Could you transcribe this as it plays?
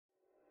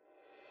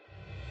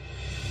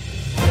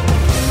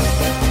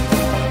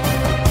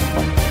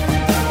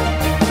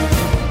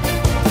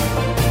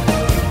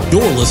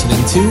You're listening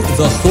to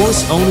The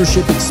Horse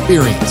Ownership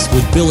Experience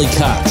with Billy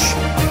Koch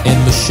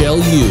and Michelle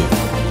Yu.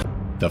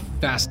 The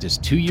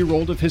fastest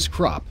 2-year-old of his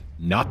crop,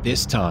 not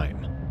this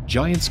time.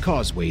 Giants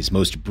Causeway's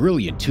most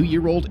brilliant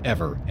 2-year-old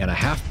ever and a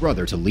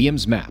half-brother to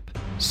Liam's Map,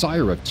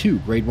 sire of 2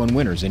 Grade 1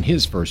 winners in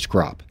his first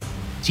crop.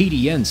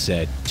 TDN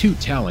said, too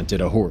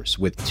talented a horse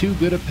with too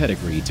good a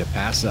pedigree to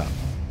pass up.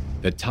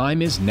 The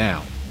time is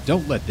now.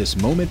 Don't let this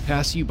moment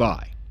pass you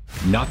by.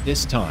 Not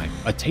this time,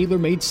 a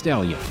tailor-made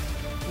stallion.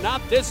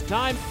 Not this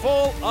time,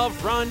 full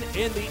of run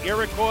in the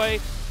Iroquois.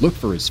 Look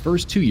for his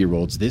first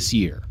 2-year-olds this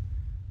year.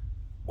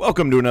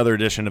 Welcome to another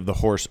edition of the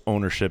Horse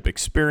Ownership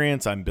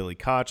Experience. I'm Billy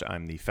Koch.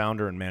 I'm the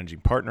founder and managing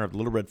partner of the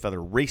Little Red Feather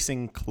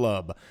Racing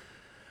Club.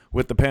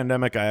 With the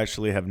pandemic, I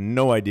actually have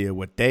no idea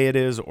what day it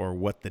is or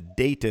what the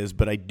date is,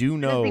 but I do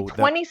know it's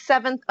the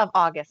 27th of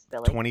August,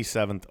 Billy.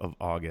 27th of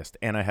August.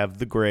 And I have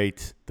the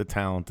great, the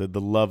talented,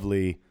 the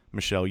lovely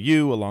Michelle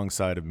Yu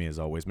alongside of me as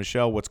always.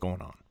 Michelle, what's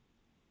going on?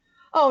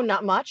 Oh,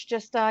 not much.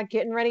 Just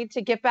getting ready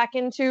to get back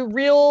into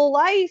real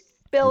life,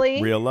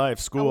 Billy. Real life,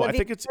 school. I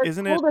think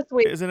isn't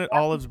it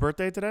Olive's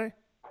birthday today?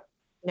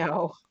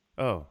 No.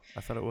 Oh,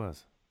 I thought it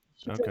was.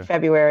 It's in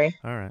February.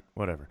 All right,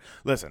 whatever.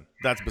 Listen,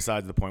 that's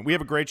besides the point. We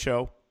have a great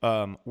show.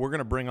 We're going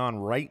to bring on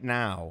right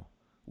now,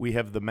 we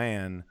have the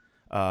man.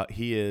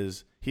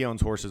 He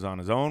owns horses on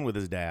his own with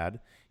his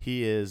dad.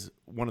 He is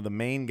one of the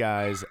main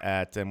guys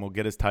at, and we'll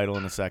get his title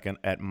in a second,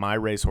 at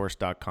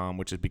MyRacehorse.com,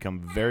 which has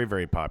become very,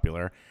 very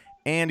popular.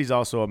 And he's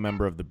also a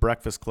member of the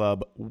Breakfast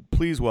Club.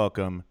 Please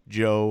welcome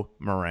Joe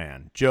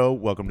Moran. Joe,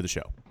 welcome to the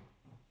show.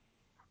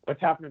 What's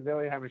happening,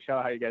 Billy? Hi,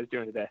 Michelle. How are you guys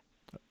doing today?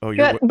 Oh,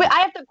 Good. But I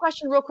have the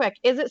question real quick.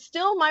 Is it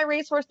still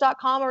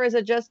MyRacehorse.com or is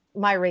it just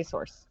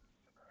MyRacehorse?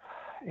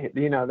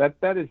 You know,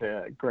 that is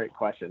a great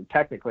question.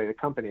 Technically, the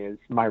company is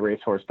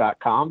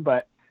MyRacehorse.com,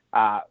 but,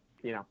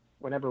 you know,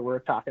 whenever we're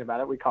talking about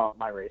it, we call it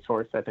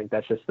MyRacehorse. I think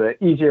that's just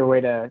the easier way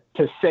to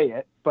say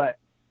it, but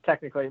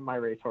technically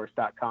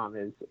MyRacehorse.com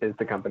is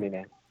the company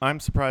name. I'm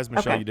surprised,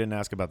 Michelle, you didn't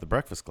ask about the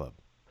Breakfast Club.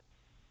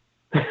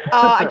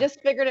 I just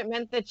figured it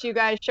meant that you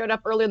guys showed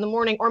up early in the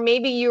morning, or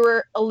maybe you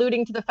were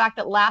alluding to the fact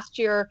that last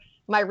year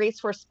My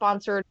Racehorse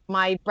sponsored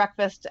my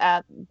breakfast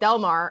at Del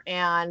Mar,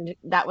 and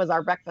that was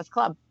our Breakfast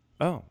Club.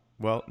 Oh,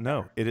 well,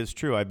 no, it is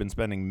true. I've been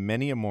spending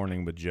many a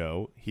morning with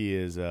Joe. He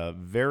is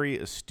very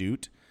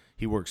astute.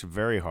 He works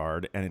very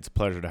hard, and it's a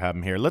pleasure to have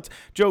him here.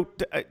 Joe,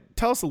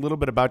 tell us a little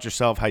bit about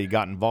yourself, how you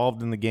got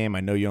involved in the game.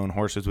 I know you own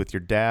horses with your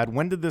dad.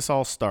 When did this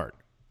all start?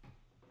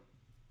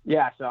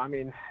 Yeah, so, I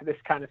mean, this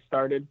kind of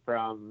started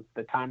from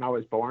the time I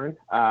was born.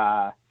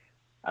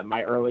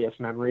 My earliest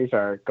memories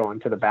are going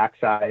to the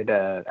backside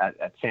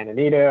at Santa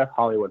Anita,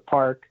 Hollywood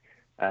Park,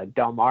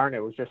 Del Mar, and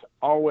it was just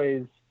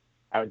always,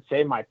 I would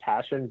say, my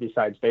passion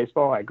besides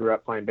baseball. I grew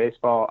up playing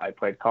baseball. I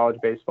played college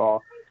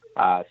baseball.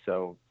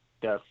 So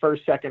the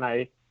first second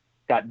I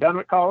got done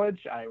with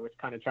college, I was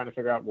kind of trying to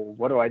figure out, well,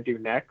 what do I do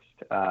next?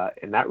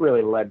 And that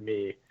really led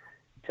me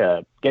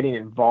to getting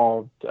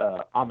involved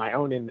on my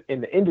own in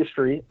the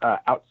industry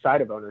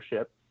outside of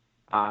ownership.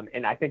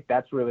 And I think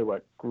that's really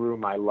what grew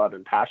my love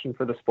and passion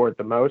for the sport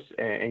the most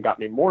and got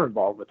me more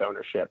involved with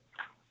ownership.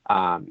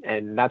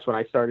 And that's when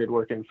I started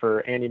working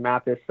for Andy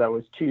Mathis. That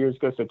was 2 years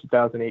ago, so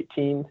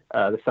 2018,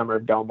 the summer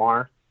of Del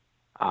Mar.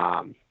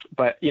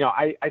 But, you know,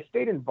 I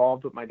stayed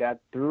involved with my dad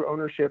through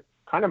ownership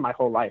kind of my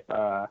whole life.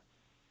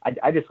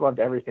 I just loved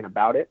everything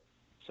about it.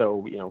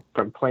 So, you know,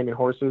 from claiming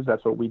horses,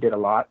 that's what we did a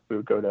lot. We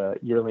would go to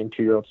yearling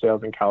 2-year-old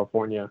sales in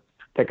California,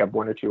 pick up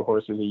 1 or 2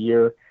 horses a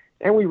year.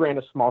 And we ran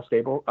a small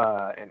stable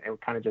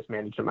and kind of just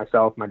managed it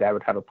myself. My dad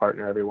would have a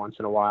partner every once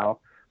in a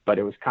while. But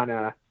it was kind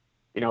of,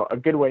 you know, a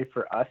good way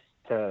for us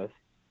to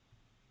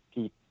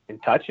keep in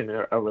touch and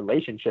a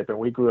relationship. And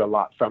we grew a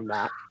lot from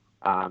that.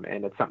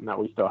 And it's something that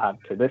we still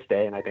have to this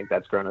day, and I think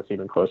that's grown us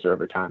even closer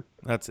over time.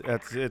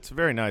 It's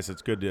very nice.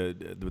 It's good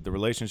with the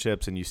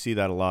relationships, and you see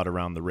that a lot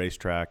around the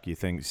racetrack. You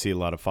see a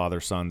lot of father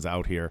sons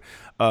out here.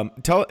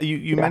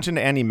 You mentioned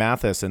Andy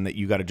Mathis and that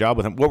you got a job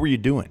with him. What were you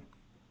doing?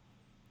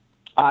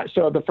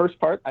 So the first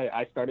part,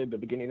 I started the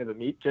beginning of the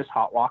meet, just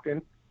hot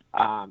walking,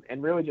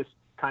 and really just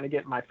kind of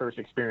getting my first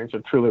experience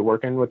of truly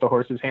working with the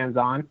horses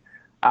hands-on.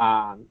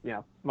 You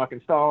know,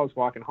 mucking stalls,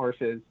 walking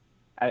horses.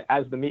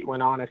 As the meet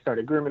went on, I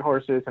started grooming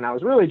horses, and I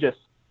was really just,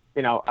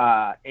 you know,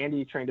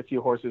 Andy trained a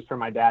few horses for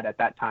my dad at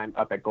that time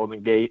up at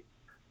Golden Gate.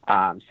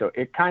 So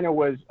it kind of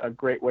was a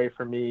great way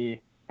for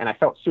me, and I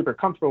felt super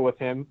comfortable with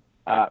him,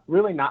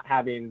 really not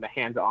having the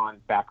hands-on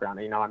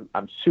background. You know,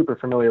 I'm super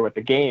familiar with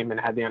the game and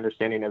had the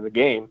understanding of the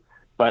game,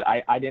 but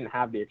I didn't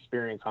have the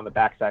experience on the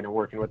backside and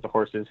working with the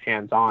horses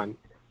hands-on,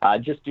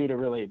 just due to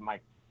really my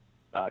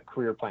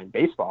career playing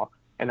baseball,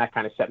 and that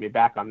kind of set me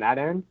back on that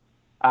end.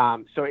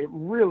 So it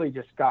really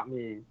just got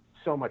me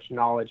so much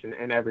knowledge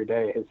and every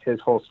day,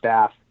 his whole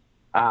staff.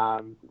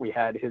 We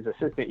had his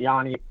assistant,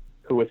 Yanni,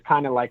 who was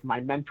kind of like my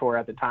mentor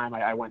at the time.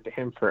 I went to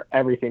him for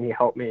everything. He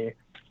helped me.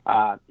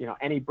 You know,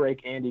 any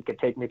break, Andy could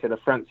take me to the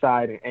front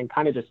side and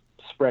kind of just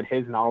spread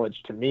his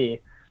knowledge to me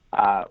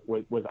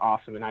was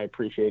awesome. And I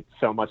appreciate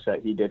so much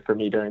that he did for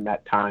me during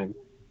that time.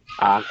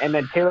 And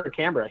then Taylor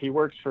Canberra, he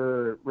works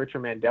for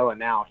Richard Mandela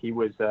now. He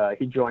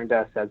joined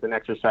us as an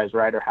exercise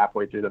rider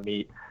halfway through the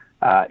meet.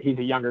 He's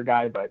a younger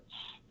guy, but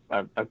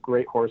a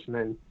great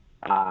horseman.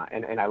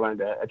 And I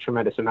learned a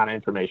tremendous amount of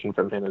information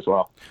from him as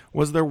well.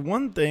 Was there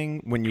one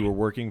thing when you were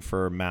working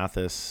for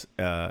Mathis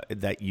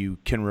that you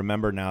can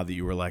remember now that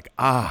you were like,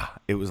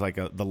 it was like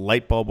the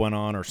light bulb went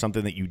on, or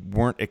something that you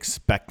weren't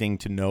expecting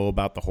to know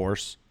about the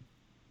horse?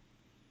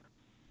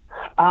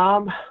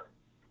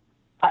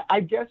 I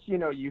guess,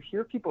 you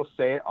hear people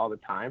say it all the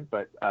time,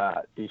 but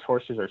these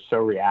horses are so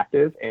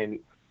reactive and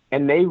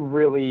they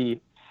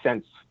really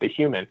sense the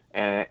human.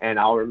 And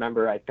I'll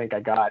remember, I think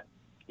I got,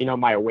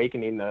 my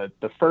awakening, the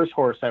first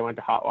horse I went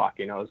to hot walk,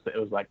 it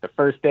was like the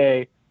first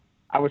day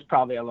I was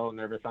probably a little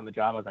nervous on the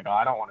job. I was like,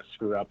 I don't want to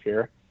screw up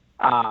here.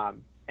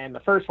 And the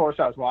first horse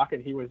I was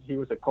walking, he was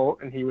a colt,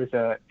 and he was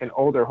an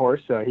older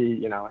horse. So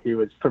he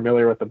was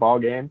familiar with the ball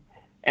game.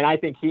 And I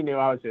think he knew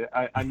I was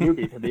a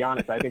newbie, to be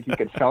honest. I think he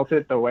could felt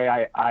it the way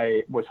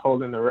I was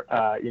holding the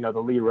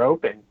lead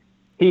rope. And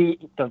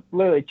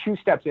literally 2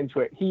 steps into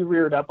it, he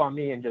reared up on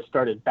me and just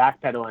started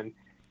backpedaling.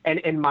 And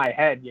in my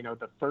head,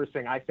 the first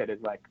thing I said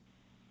is like,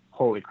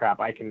 holy crap,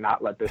 I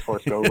cannot let this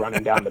horse go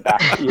running down the back,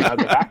 the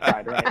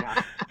backside right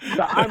now.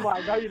 So I'm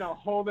like,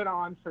 holding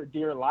on for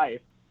dear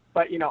life.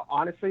 But,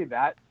 honestly,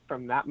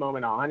 from that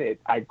moment on,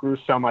 I grew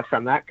so much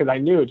from that, because I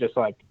knew just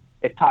like,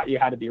 it taught you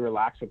how to be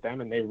relaxed with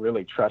them, and they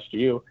really trust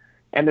you.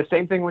 And the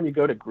same thing when you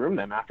go to groom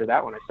them after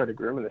that. When I started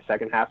grooming the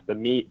second half of the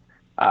meet,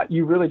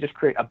 you really just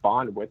create a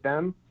bond with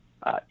them.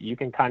 You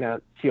can kind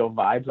of feel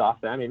vibes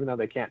off them, even though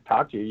they can't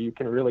talk to you. You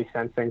can really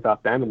sense things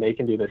off them, and they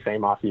can do the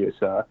same off you.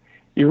 So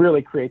you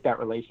really create that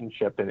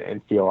relationship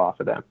and feel off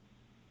of them.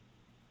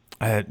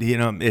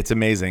 It's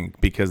amazing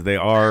because they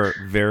are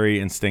very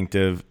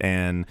instinctive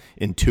and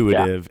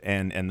intuitive,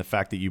 and the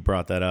fact that you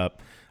brought that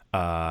up,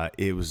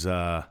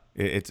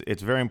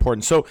 it's very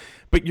important. So,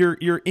 but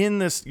you're in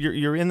this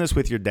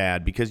with your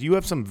dad, because you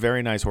have some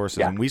very nice horses,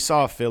 and we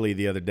saw a filly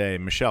the other day.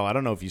 Michelle, I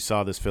don't know if you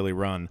saw this filly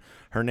run.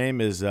 Her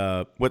name is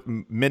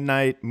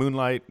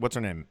Moonlight. What's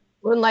her name?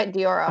 Moonlight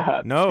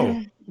Dioro.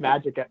 No.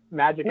 Magic at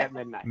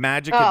Midnight.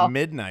 Magic at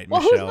Midnight,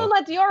 well, Michelle. Who's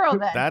Moonlight Dioro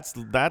then?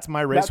 That's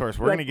my racehorse.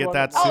 We're going to get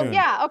that soon. Oh,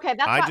 yeah. Okay.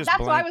 That's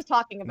what I was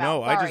talking about.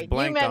 No, sorry. I just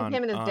blanked You meant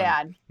him and his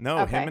dad. No,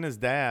 okay. Him and his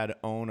dad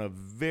own a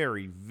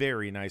very,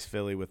 very nice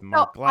filly with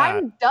Mark Glatt.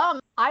 I'm dumb.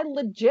 I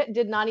legit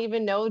did not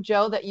even know,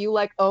 Joe, that you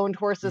owned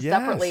horses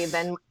separately.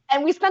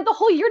 And we spent the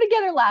whole year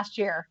together last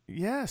year.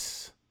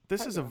 Yes.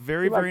 This is a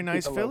very, very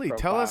nice filly.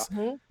 Tell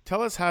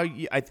us how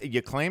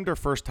you claimed her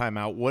first time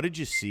out. What did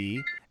you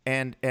see?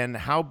 And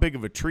how big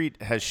of a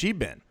treat has she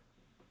been?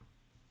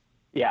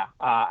 Yeah,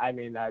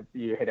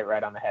 you hit it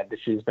right on the head.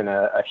 She's been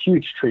a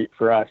huge treat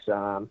for us.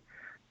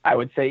 I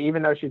would say,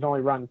 even though she's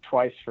only run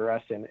twice for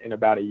us in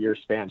about a year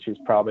span, she's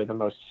probably the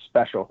most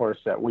special horse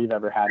that we've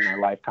ever had in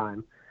our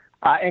lifetime.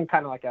 And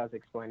kind of like I was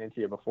explaining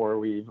to you before,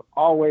 we've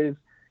always,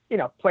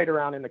 played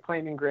around in the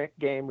claiming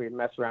game. We'd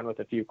mess around with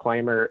a few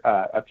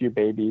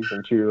babies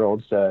and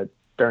 2-year-olds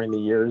during the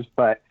years.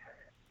 But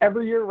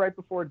every year right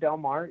before Del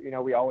Mar,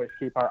 we always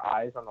keep our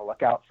eyes on the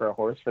lookout for a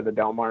horse for the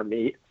Del Mar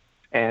meet.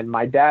 And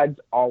my dad's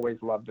always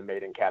loved the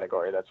maiden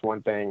category. That's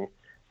one thing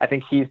I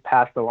think he's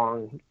passed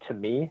along to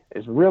me,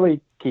 is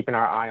really keeping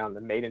our eye on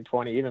the maiden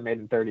 20, even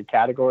maiden 30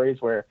 categories,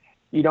 where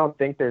you don't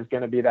think there's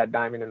going to be that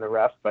diamond in the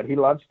rough, but he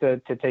loves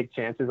to take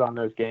chances on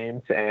those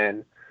games.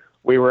 And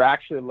we were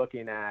actually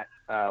looking at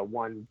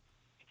one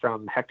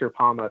from Hector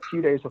Palma a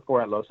few days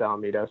before at Los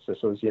Alamitos. This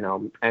was,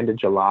 end of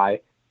July.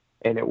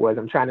 And it was,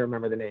 I'm trying to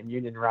remember the name,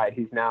 Union Ride.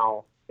 He's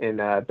now in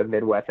the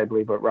Midwest, I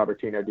believe, with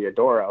Robertino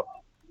Diodoro.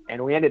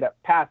 And we ended up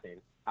passing.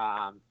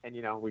 And,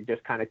 we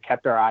just kind of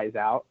kept our eyes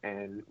out,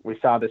 and we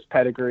saw this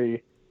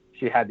pedigree.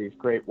 She had these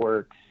great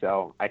works.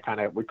 So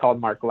we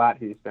called Mark Glatt.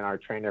 He's been our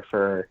trainer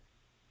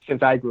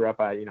since I grew up.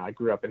 I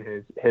grew up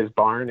in his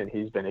barn, and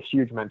he's been a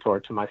huge mentor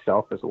to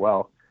myself as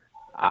well.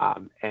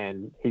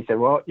 And he said,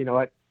 well, you know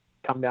what,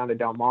 come down to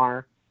Del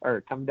Mar,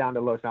 or come down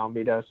to Los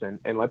Alamitos,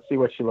 and let's see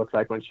what she looks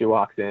like when she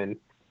walks in.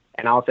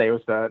 And I'll say it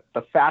was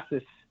the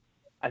fastest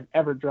I've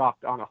ever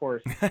dropped on a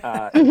horse in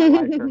my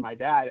life for my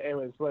dad. It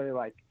was literally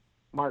like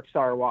Mark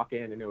saw her walk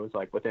in, and it was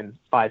like within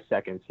 5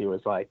 seconds, he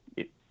was like,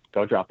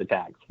 go drop the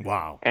tags.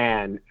 Wow.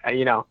 And,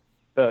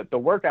 the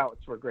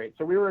workouts were great.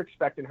 So we were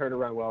expecting her to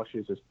run well. She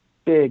was this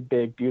big,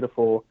 big,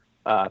 beautiful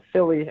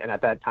filly. And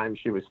at that time,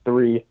 she was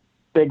 3,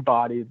 big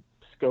bodied,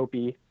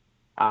 scopy.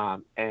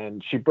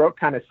 And she broke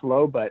kind of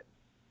slow, but,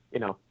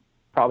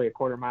 probably a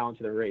quarter mile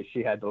into the race,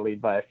 she had the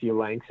lead by a few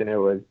lengths, and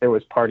it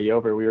was party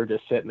over. We were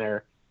just sitting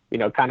there,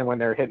 kind of when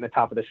they were hitting the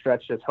top of the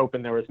stretch, just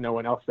hoping there was no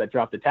one else that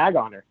dropped the tag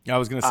on her. I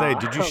was going to say,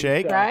 did you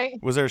shake?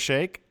 Right? Was there a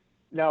shake?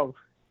 No.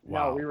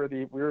 Wow. No, we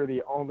were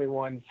the only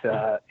ones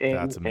in.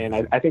 That's amazing.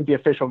 And I think the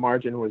official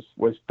margin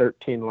was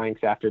 13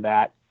 lengths after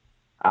that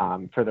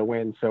for the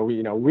win. So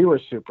we were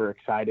super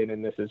excited,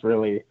 and this is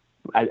really,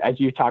 as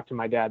you talked to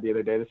my dad the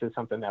other day, this is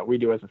something that we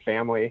do as a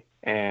family,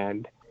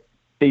 and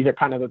these are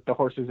kind of the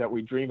horses that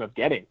we dream of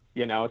getting,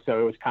 So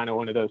it was kind of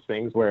one of those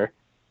things where,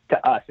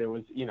 to us, it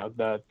was,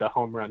 the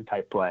home run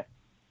type play.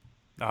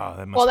 Oh,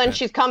 that must Well, have then been.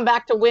 she's come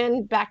back to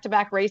win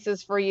back-to-back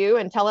races for you.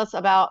 And tell us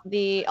about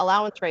the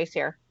allowance race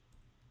here.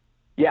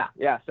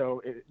 Yeah.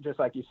 So just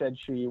like you said,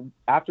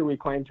 after we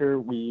claimed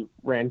her,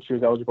 she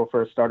was eligible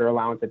for a starter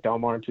allowance at Del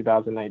Mar in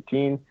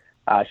 2019.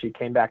 She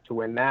came back to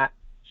win that.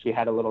 She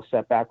had a little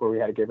setback where we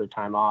had to give her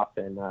time off,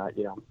 and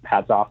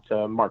hats off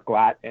to Mark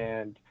Glatt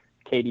and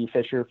Katie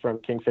Fisher from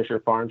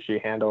Kingfisher Farm. She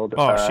handled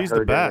She's her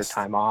the best.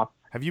 time off.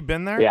 Have you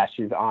been there? Yeah,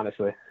 she has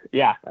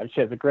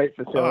a great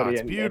facility,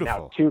 it's and beautiful.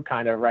 now two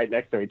kind of right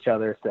next to each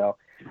other. So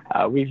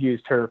we've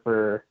used her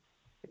for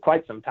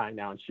quite some time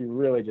now, and she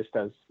really just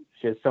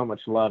she has so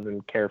much love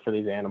and care for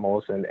these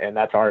animals, and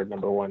that's our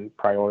number one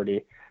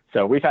priority.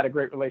 So we've had a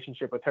great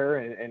relationship with her,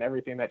 and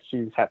everything that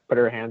she's put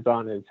her hands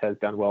on has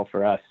done well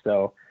for us.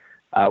 So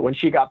when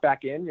she got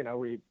back in,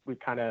 we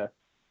kind of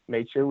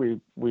made sure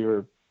we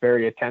were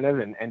very attentive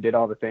and did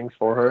all the things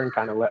for her and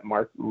kind of let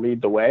Mark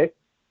lead the way.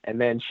 And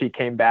then she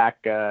came back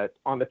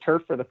on the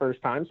turf for the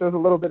first time. So it was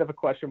a little bit of a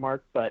question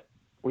mark, but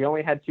we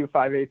only had 2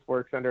 5/8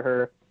 works under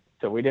her.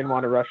 So we didn't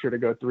want to rush her to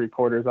go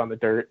 3/4 on the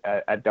dirt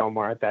at Del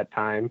Mar at that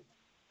time.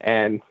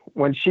 And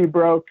when she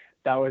broke,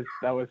 that was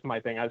my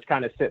thing. I was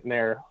kind of sitting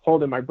there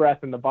holding my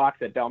breath in the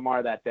box at Del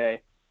Mar that day.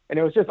 And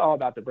it was just all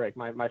about the break.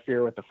 My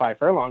fear with the 5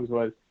 furlongs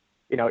was,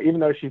 even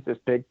though she's this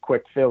big,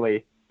 quick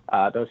filly,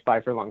 those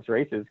 5 furlongs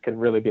races can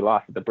really be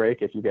lost at the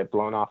break if you get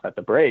blown off at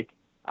the break.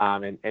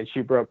 And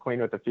she broke clean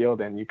with the field,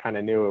 and you kind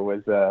of knew it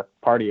was a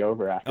party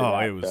over after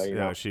that. It was.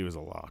 So, she was a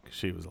lock.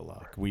 She was a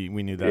lock. We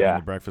knew that in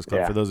the Breakfast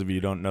Club. For those of you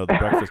who don't know, the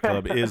Breakfast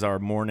Club is our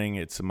morning.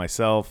 It's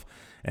myself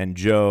and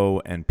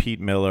Joe and Pete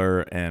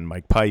Miller and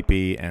Mike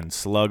Pipey and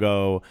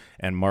Sluggo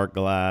and Mark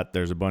Glatt.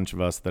 There's a bunch of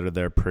us that are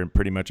there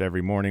pretty much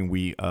every morning.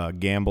 We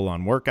gamble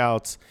on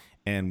workouts,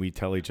 and we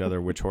tell each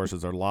other which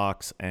horses are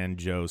locks. And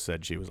Joe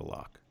said she was a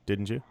lock.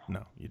 Didn't you?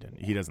 No, you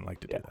didn't. He doesn't like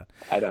to do that.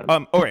 I don't.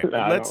 All right,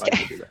 no, let's I don't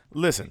like to do that.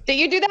 listen. Do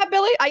you do that,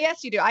 Billy?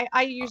 Yes, you do.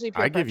 I usually.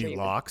 I give you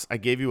locks. I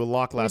gave you a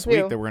lock last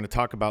week that we're going to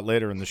talk about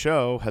later in the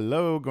show.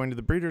 Hello, going to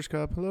the Breeders'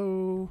 Cup.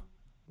 Hello,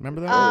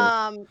 remember that?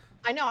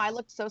 I know. I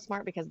looked so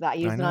smart because of that. I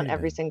used I it know on you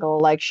every did.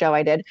 single show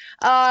I did.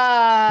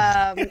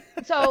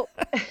 So,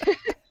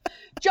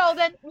 Joe,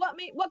 then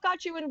what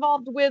got you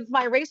involved with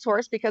My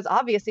Racehorse? Because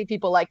obviously,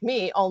 people like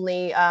me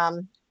only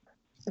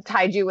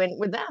tied you in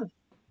with them.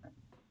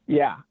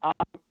 Yeah.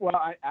 Well,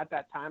 at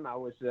that time, I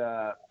was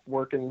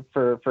working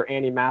for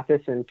Andy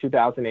Mathis in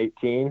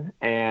 2018,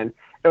 and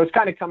it was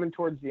kind of coming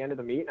towards the end of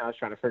the meet, and I was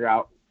trying to figure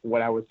out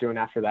what I was doing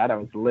after that. I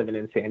was living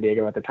in San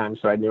Diego at the time,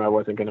 so I knew I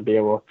wasn't going to be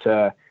able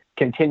to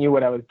continue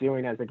what I was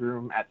doing as a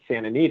groom at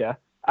Santa Anita.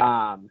 So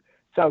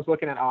I was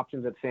looking at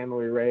options at San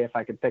Luis Rey if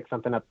I could pick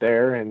something up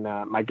there, and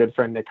my good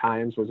friend Nick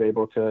Himes was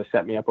able to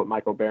set me up with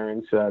Michael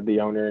Behrens, the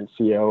owner and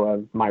CEO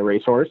of My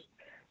Racehorse.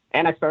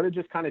 And I started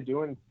just kind of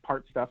doing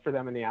part stuff for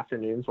them in the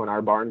afternoons when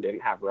our barn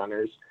didn't have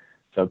runners.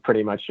 So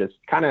pretty much just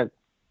kind of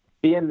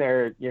being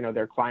their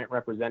client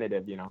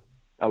representative.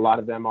 A lot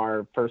of them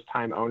are first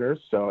time owners.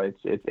 So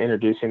it's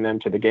introducing them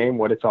to the game,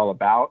 what it's all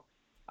about.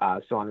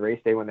 So on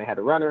race day, when they had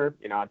a runner,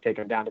 I'd take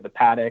them down to the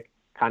paddock,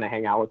 kind of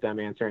hang out with them,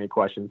 answer any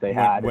questions they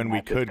had. When we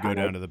could go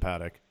down to the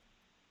paddock.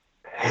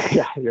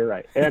 Yeah, you're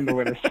right. And the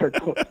winner's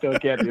circle. Still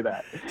can't do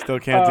that. Still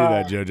can't do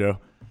that, JoJo.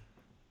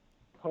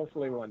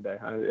 Hopefully one day.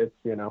 It's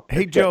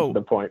Hey, it's Joe,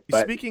 the point.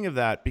 But speaking of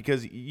that,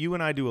 because you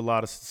and I do a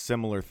lot of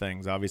similar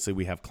things. Obviously,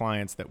 we have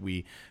clients that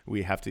we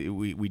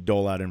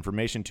dole out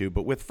information to.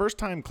 But with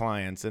first-time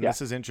clients, and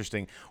this is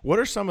interesting, what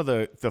are some of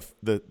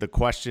the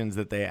questions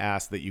that they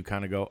ask that you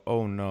kind of go,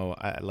 oh, no,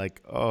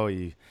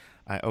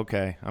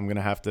 okay, I'm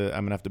gonna have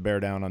to bear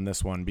down on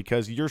this one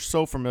because you're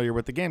so familiar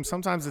with the game.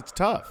 Sometimes it's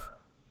tough.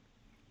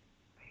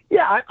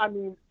 Yeah, I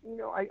mean,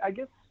 I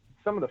guess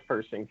some of the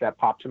first things that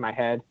pop to my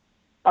head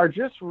are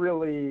just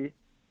really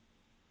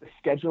the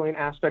scheduling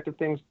aspect of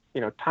things,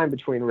 time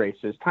between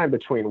races, time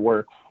between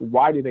work.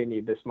 Why do they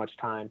need this much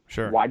time?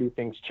 Sure. Why do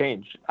things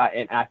change?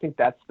 And I think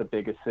that's the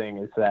biggest thing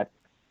is that,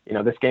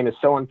 this game is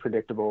so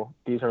unpredictable.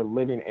 These are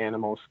living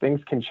animals.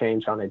 Things can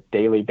change on a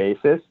daily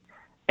basis.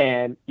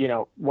 And,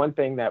 one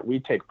thing that we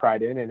take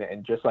pride in,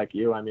 and just like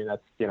you, I mean,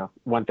 that's,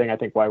 one thing I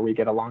think why we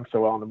get along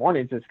so well in the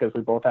mornings is because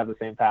we both have the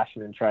same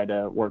passion and try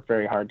to work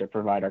very hard to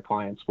provide our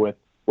clients with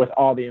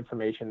all the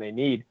information they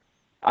need.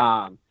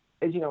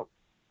 Is,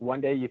 one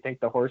day you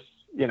think the horse,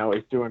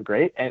 is doing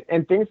great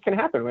and things can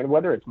happen,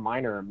 whether it's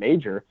minor or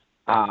major.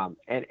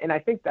 And I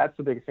think that's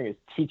the biggest thing is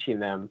teaching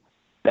them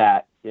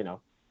that,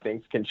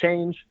 things can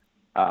change.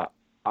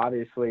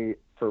 Obviously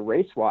for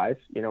race wise,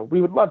 we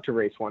would love to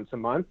race once a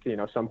month.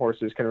 Some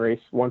horses can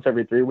race once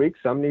every 3 weeks.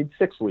 Some need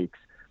 6 weeks,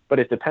 but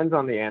it depends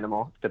on the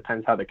animal. It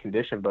depends how the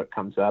condition book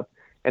comes up,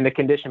 and the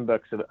condition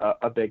book's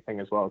a big thing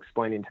as well,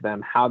 explaining to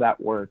them how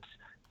that works.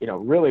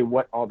 Really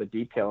what all the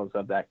details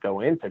of that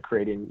go into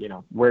creating,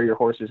 where your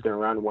horse is going to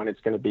run, when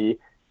it's going to be,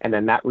 and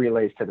then that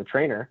relays to the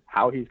trainer,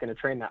 how he's going to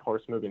train that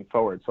horse moving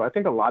forward. So I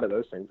think a lot of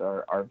those things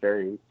are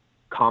very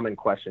common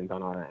questions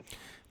on our end.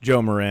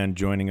 Joe Moran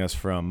joining us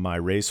from My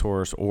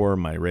Racehorse or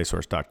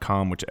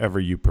MyRacehorse.com, whichever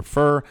you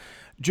prefer.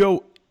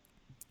 Joe,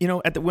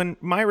 when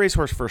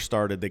MyRacehorse first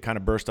started, they kind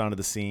of burst onto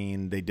the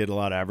scene. They did a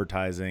lot of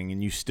advertising,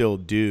 and you still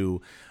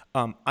do.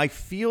 I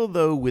feel,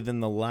 though, within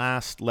the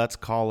last, let's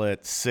call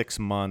it 6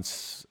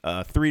 months,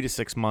 3 to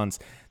 6 months,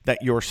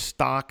 that your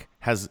stock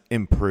has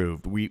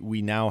improved.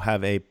 We now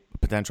have a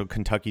potential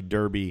Kentucky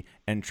Derby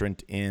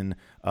entrant in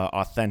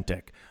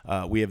Authentic.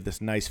 We have this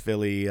nice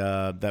filly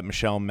that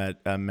Michelle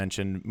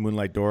mentioned,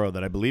 Moonlight Doro,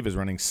 that I believe is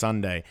running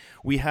Sunday.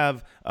 We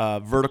have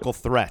Vertical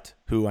Threat,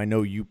 who I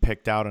know you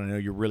picked out and I know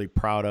you're really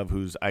proud of,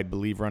 who's, I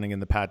believe, running in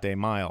the Pat Day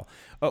Mile.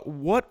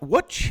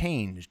 What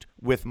changed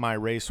with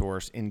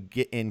MyRacehorse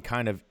in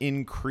kind of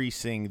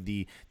increasing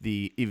the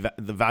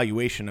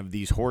valuation of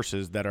these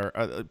horses that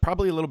are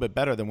probably a little bit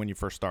better than when you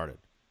first started?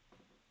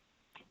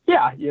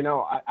 Yeah,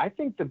 I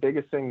think the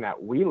biggest thing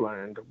that we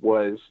learned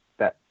was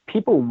that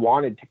people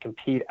wanted to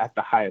compete at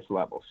the highest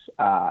levels.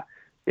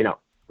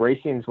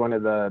 Racing is one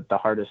of the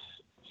hardest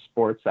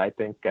sports, I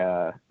think,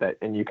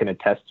 and you can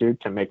attest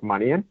to make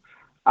money in.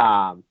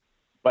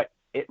 But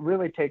it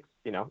really takes,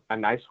 a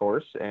nice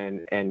horse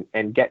and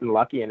getting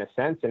lucky in a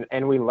sense.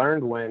 And we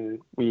learned when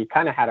we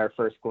kind of had our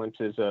first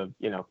glimpses of,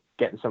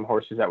 getting some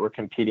horses that were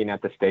competing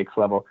at the stakes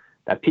level,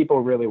 that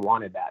people really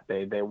wanted that.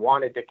 They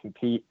wanted to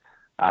compete,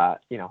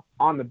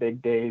 on the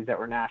big days that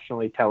were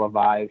nationally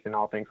televised and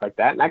all things like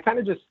that. And that kind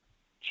of just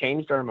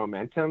changed our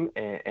momentum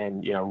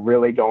and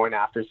really going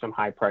after some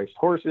high priced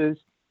horses,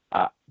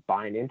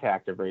 buying into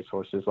active race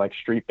horses like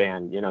Street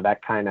Band,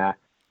 that kind of,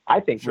 I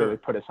think, really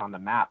put us on the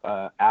map.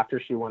 After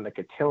she won the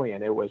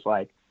Cotillion, it was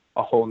like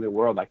a whole new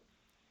world, like,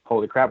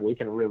 holy crap, we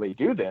can really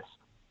do this.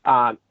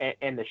 And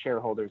the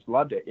shareholders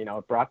loved it.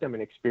 It brought them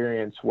an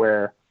experience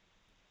where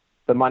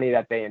the money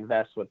that they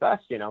invest with us,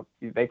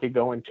 they could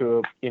go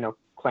into,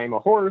 claim a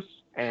horse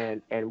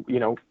and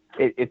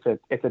it's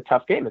a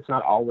tough game. It's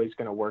not always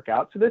going to work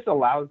out. So this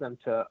allows them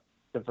to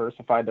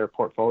diversify their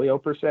portfolio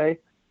per se,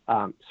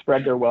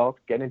 spread their wealth,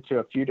 get into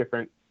a few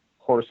different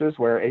horses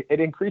where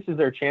it increases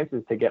their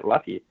chances to get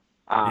lucky.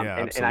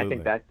 And I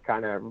think that's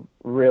kind of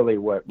really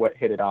what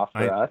hit it off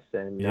for us.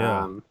 And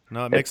no,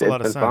 it makes a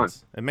lot of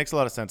sense. It makes a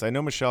lot of sense. I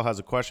know Michelle has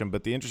a question,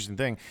 but the interesting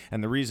thing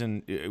and the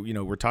reason,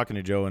 we're talking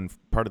to Joe, and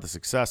part of the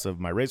success of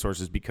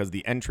MyRacehorse is because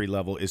the entry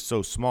level is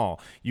so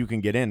small. You can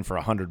get in for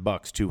 $100,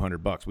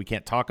 $200. We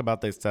can't talk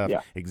about this stuff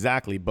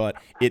exactly, but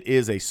it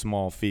is a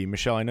small fee.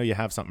 Michelle, I know you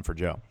have something for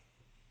Joe.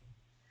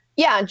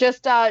 Yeah,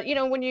 just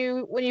when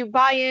you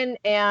buy in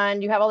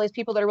and you have all these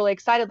people that are really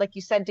excited, like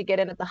you said, to get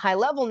in at the high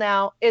level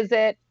now, is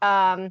it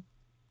hard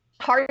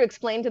to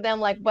explain to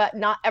them, but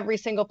not every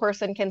single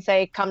person can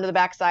say, come to the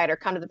backside or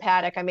come to the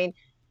paddock? I mean,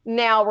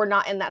 now we're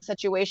not in that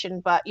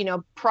situation, but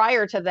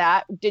prior to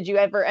that, did you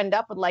ever end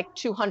up with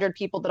 200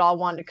 people that all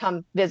wanted to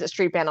come visit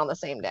Street Band on the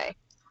same day?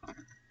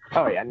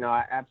 Oh yeah, no,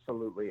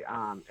 absolutely.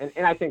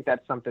 And I think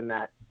that's something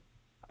that,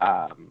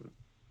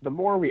 the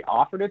more we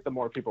offered it, the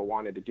more people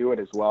wanted to do it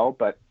as well.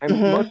 But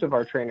most of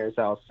our trainers,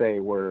 I'll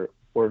say, were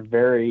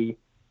very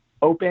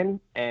open.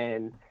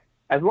 And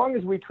as long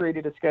as we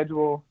created a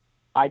schedule,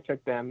 I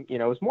took them, it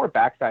was more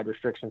backside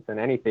restrictions than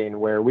anything,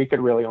 where we could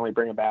really only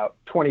bring about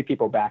 20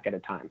 people back at a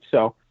time.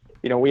 So,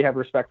 we have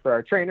respect for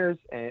our trainers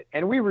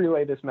and we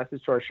relay this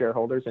message to our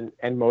shareholders,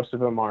 and most of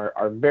them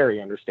are very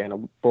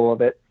understandable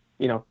of it.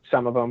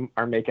 Some of them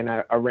are making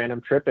a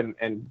random trip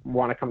and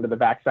want to come to the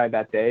backside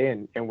that day,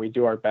 and we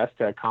do our best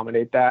to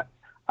accommodate that.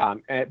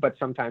 But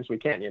sometimes we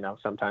can't,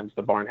 sometimes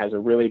the barn has a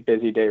really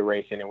busy day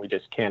racing and we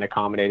just can't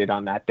accommodate it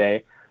on that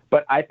day.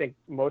 But I think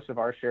most of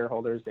our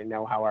shareholders, they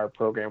know how our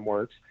program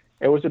works.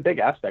 It was a big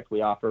aspect.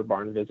 We offer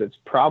barn visits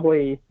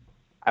probably,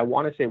 I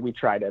want to say we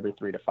tried every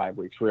 3 to 5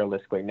 weeks,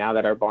 realistically. Now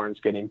that our barn's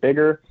getting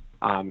bigger,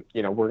 we're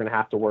going to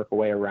have to work a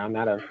way around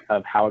that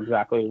of how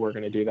exactly we're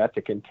going to do that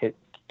to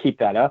keep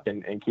that up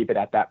and keep it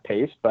at that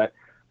pace. But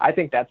I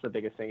think that's the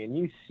biggest thing. And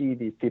you see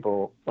these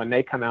people when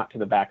they come out to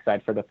the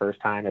backside for the first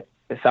time,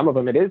 some of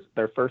them, it is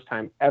their first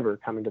time ever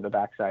coming to the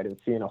backside and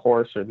seeing a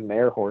horse, or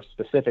their horse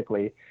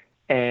specifically,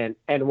 and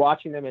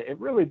watching them, it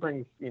really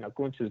brings,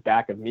 glimpses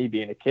back of me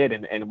being a kid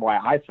and why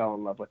I fell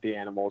in love with the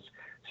animals.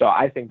 So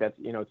I think that's,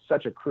 it's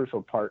such a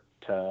crucial part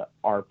to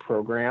our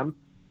program,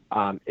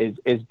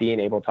 is being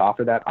able to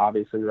offer that.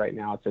 Obviously right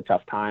now it's a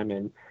tough time,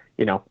 and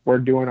we're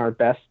doing our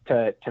best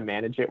to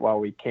manage it while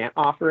we can't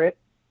offer it.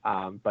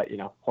 But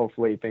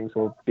hopefully things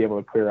will be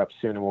able to clear up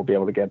soon, and we'll be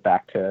able to get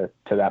back to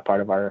that part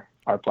of our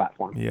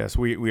platform. Yes,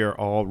 we are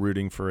all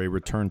rooting for a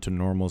return to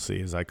normalcy,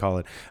 as I call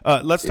it.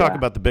 Let's talk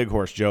about the big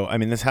horse, Joe. I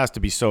mean, this has to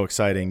be so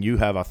exciting. You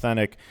have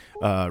Authentic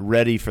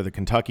ready for the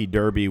Kentucky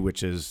Derby,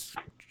 which is,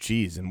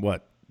 in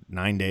what,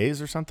 9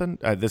 days or something?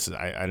 I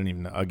don't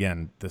even know.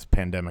 Again, this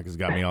pandemic has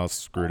got me all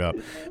screwed up.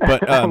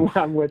 But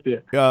I'm with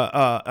you.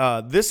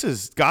 This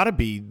has got to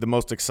be the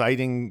most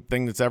exciting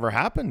thing that's ever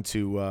happened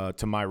to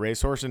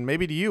MyRacehorse, and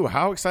maybe to you.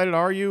 How excited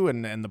are you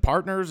and the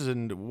partners,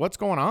 and what's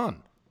going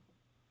on?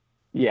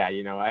 Yeah,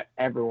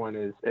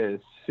 everyone is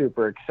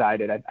super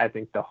excited. I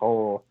think the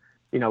whole,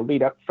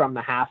 lead up from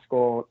the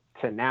Haskell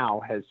to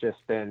now has just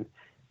been,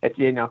 it's,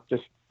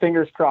 just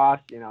fingers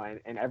crossed,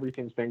 and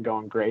everything's been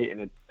going great.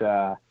 And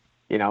it's,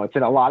 it's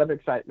in a lot of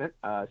excitement.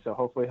 So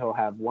hopefully he'll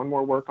have one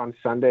more work on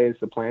Sunday is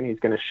the plan. He's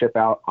going to ship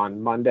out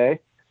on Monday.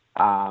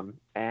 And,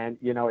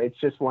 it's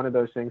just one of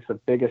those things, the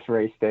biggest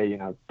race day,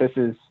 this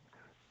is,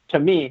 to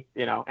me,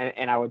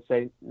 and I would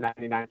say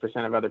 99%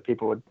 of other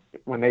people would,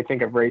 when they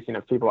think of racing,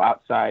 of people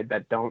outside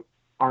that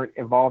aren't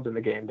involved in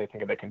the game, they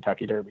think of the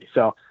Kentucky Derby.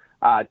 So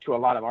to a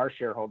lot of our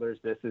shareholders,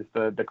 this is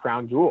the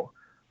crown jewel.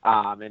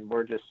 And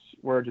we're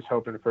just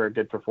hoping for a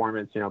good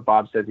performance.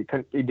 Bob says he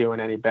couldn't be doing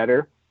any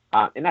better.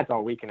 And that's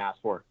all we can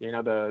ask for.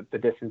 The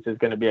distance is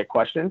going to be a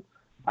question.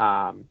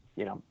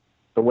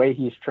 The way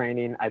he's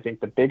training, I think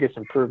the biggest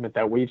improvement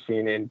that we've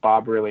seen, and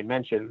Bob really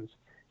mentions,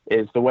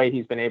 is the way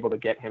he's been able to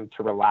get him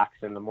to relax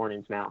in the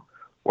mornings now,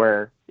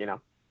 where,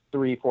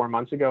 3-4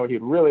 months ago,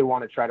 he'd really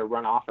want to try to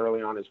run off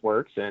early on his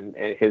works, and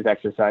his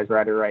exercise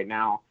rider right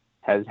now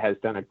has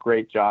done a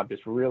great job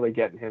just really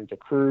getting him to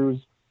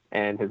cruise.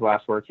 And his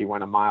last work, he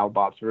went a mile.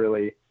 Bob's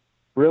really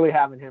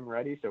having him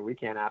ready, so we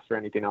can't ask for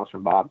anything else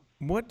from Bob.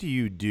 What do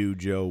you do,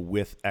 Joe,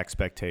 with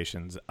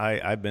expectations?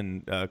 I've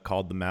been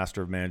called the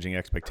master of managing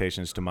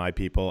expectations to my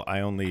people. I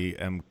only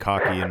am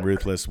cocky and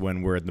ruthless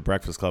when we're at the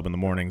Breakfast Club in the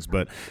mornings,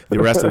 but the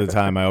rest of the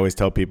time I always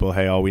tell people,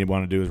 hey, all we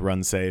want to do is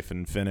run safe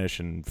and finish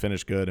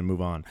good and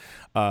move on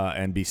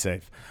and be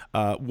safe.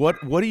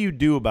 What do you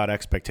do about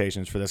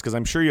expectations for this? Because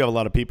I'm sure you have a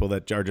lot of people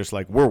that are just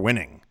like, we're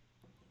winning.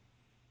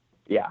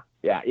 Yeah.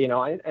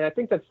 And I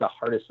think that's the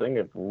hardest thing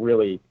of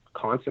really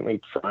constantly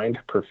trying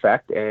to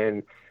perfect.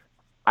 And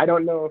I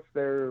don't know if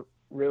there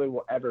really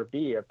will ever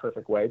be a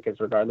perfect way, because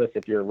regardless,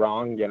 if you're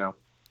wrong,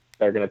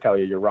 they're going to tell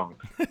you you're wrong.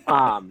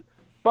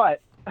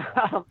 But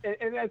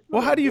and that's,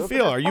 well, how do you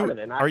feel?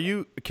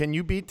 Can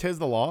you beat 'tis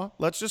the law?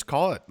 Let's just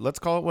call it. Let's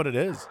call it what it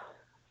is.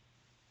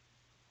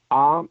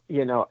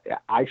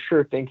 I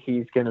sure think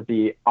he's going to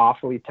be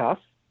awfully tough.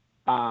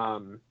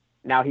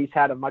 Now he's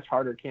had a much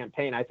harder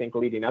campaign, I think,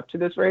 leading up to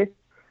this race.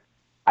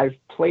 I've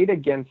played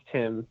against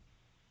him.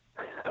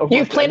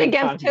 You've played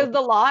against 'tis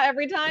the law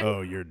every time?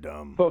 Oh, you're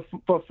dumb.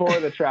 Before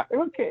the trap.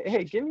 Okay,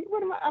 hey, give me.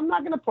 I'm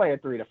not going to play a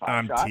 3 to 5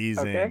 I'm shot.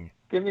 teasing. Okay?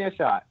 Give me a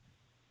shot.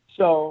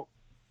 So,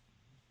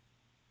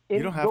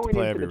 you don't have to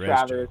play every race,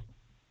 Joe.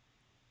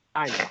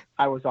 I know.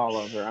 I was all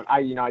over him.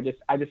 I just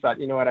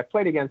thought, I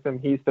played against him.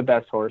 He's the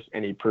best horse,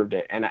 and he proved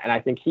it. And I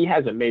think he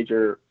has a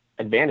major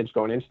advantage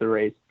going into the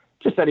race.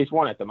 Just that he's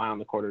won at the mile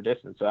and the quarter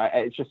distance. So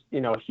it's just,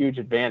 a huge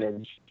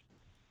advantage.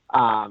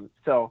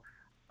 So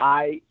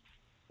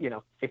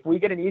if we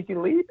get an easy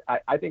lead,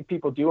 I think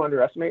people do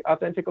underestimate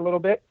Authentic a little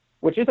bit,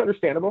 which is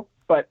understandable,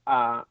 but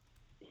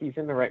he's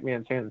in the right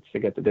man's hands to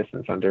get the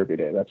distance on Derby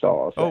Day. That's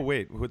all I'll say. Oh,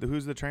 wait,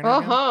 who's the trainer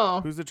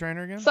again? Who's the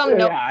trainer again? Some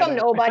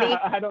nobody.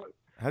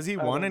 Has he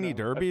won any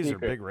derbies or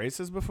big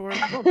races before?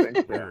 I don't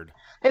think so.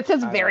 It's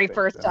his very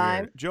first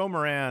time. Joe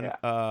Moran,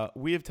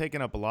 we have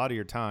taken up a lot of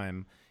your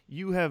time.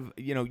 You have,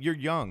 you're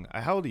young.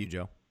 How old are you,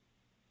 Joe?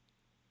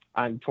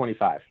 I'm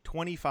 25.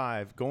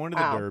 25, going to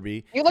the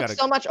Derby. You look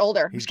so much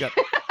older.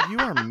 You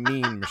are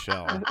mean,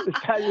 Michelle. This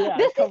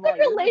is the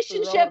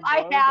relationship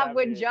I have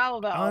with Joe,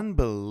 though.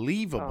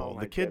 Unbelievable.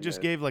 The kid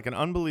just gave like an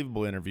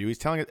unbelievable interview. He's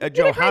telling it.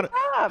 Joe,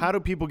 how do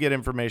people get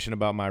information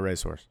about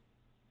MyRacehorse?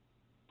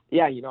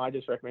 Yeah, I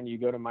just recommend you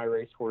go to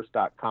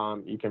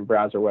MyRacehorse.com. You can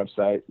browse our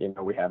website.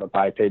 We have a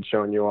buy page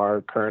showing you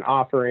our current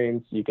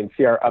offerings. You can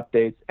see our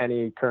updates.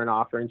 Any current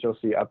offerings, you'll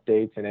see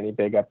updates, and any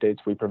big updates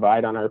we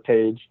provide on our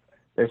page.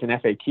 There's an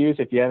FAQs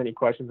if you have any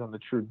questions on the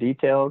true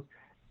details.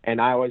 And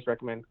I always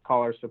recommend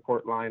call our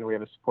support line. We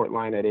have a support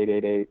line at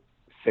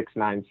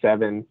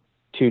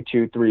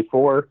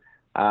 888-697-2234.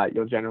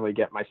 You'll generally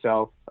get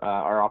myself,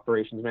 our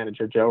operations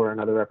manager, Joe, or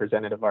another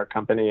representative of our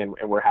company, and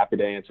we're happy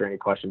to answer any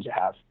questions you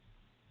have.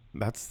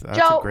 That's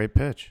Joe, a great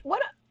pitch.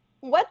 What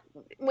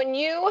when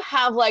you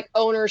have like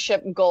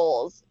ownership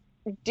goals,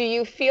 do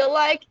you feel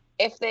like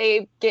if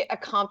they get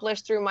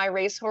accomplished through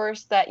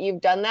MyRacehorse that you've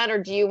done that, or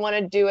do you want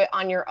to do it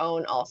on your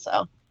own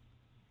also?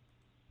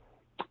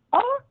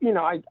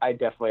 I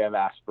definitely have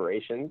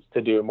aspirations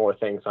to do more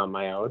things on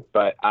my own,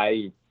 but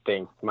I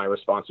think my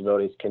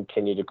responsibilities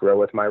continue to grow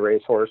with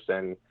MyRacehorse.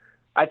 And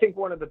I think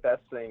one of the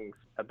best things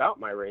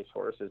about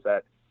MyRacehorse is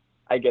that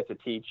I get to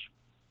teach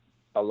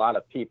a lot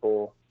of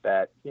people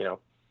that,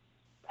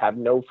 have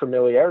no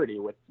familiarity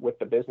with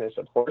the business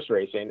of horse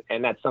racing.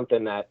 And that's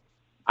something that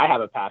I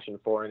have a passion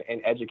for,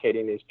 and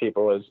educating these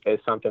people is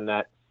something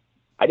that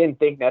I didn't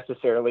think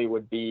necessarily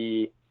would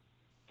be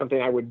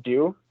something I would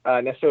do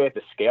necessarily at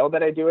the scale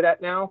that I do it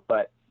at now,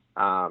 but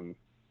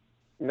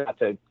not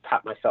to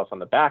pat myself on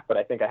the back, but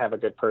I think I have a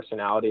good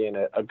personality and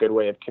a good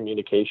way of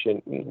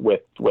communication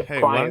with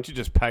clients. Why don't you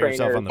just pat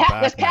yourself on the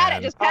back? Just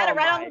pat it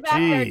right on the back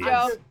there,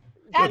 Joe.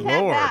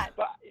 Pat.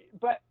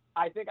 But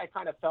I think I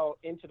kind of fell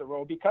into the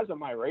role because of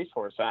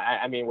MyRacehorse.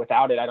 I mean,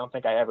 without it, I don't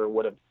think I ever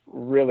would have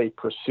really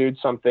pursued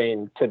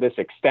something to this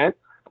extent.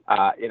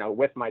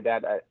 With my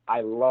dad,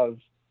 I love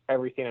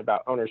everything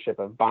about ownership,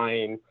 of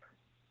buying,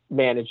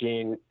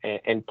 managing,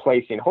 and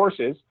placing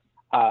horses.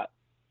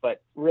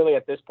 But really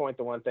at this point,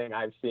 the one thing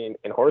I've seen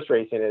in horse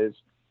racing is,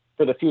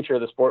 for the future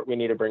of the sport, we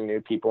need to bring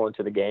new people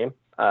into the game.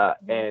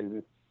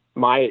 And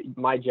my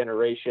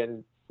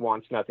generation,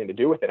 wants nothing to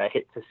do with it. I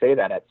hate to say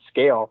that at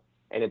scale,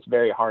 and it's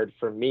very hard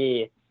for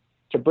me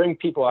to bring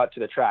people out to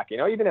the track.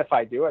 Even if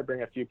I do, I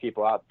bring a few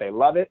people out, they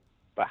love it,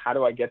 but how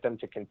do I get them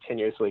to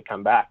continuously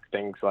come back?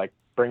 Things like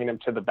bringing them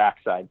to the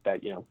backside,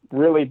 that,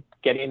 really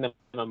getting them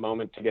a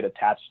moment to get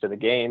attached to the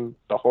game,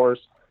 the horse,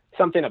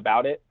 something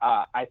about it,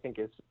 I think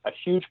is a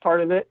huge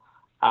part of it.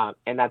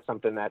 And that's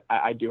something that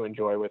I do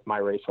enjoy with my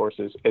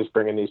racehorses, is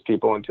bringing these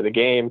people into the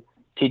game,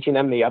 teaching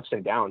them the ups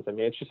and downs. I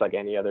mean, it's just like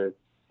any other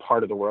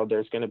part of the world.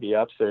 There's going to be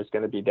ups, there's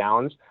going to be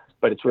downs,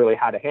 but it's really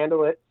how to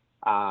handle it,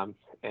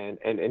 and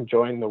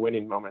enjoying the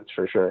winning moments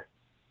for sure.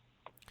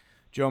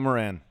 Joe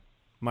Moran,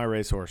 My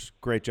Racehorse,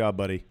 great job,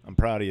 buddy. I'm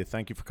proud of you.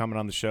 Thank you for coming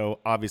on the show.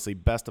 Obviously,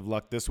 best of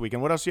luck this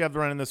weekend. What else do you have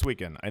running this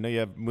weekend? I know you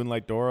have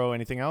Moonlight Doro.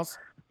 Anything else?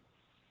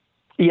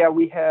 Yeah,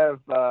 we have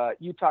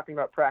you talking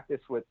about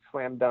practice with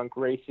Slam Dunk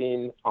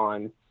Racing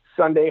on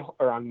Sunday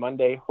or on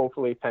Monday,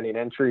 hopefully pending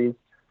entries.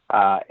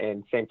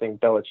 And same thing,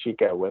 Bella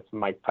Chica with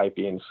Mike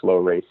Pipey and Slow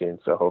Racing.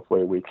 So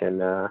hopefully we can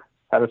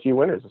have a few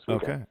winners this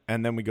weekend. Okay,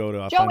 and then we go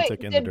to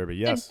Authentic in the Derby.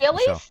 Yes. Did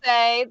Billy Michelle.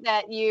 say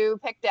that you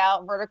picked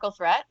out Vertical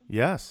Threat?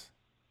 Yes.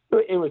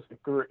 It was a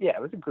group. Yeah,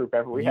 it was a group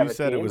effort. We You have a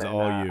said team, it was and,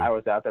 all you. I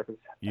was out there.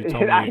 You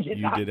told I me did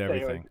you not did say it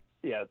was- everything.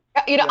 Yeah.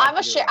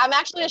 I'm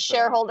actually a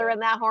shareholder in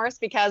that horse,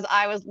 because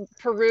I was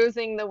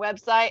perusing the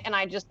website and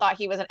I just thought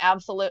he was an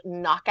absolute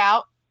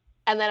knockout.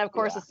 And then, of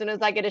course, as soon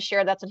as I get a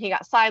share, that's when he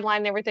got sidelined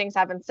and everything. So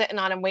I've been sitting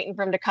on him, waiting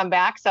for him to come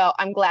back. So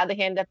I'm glad that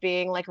he ended up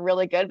being like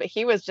really good. But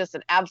he was just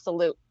an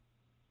absolute,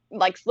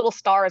 like, little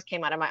stars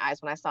came out of my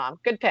eyes when I saw him.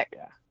 Good pick.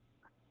 Yeah.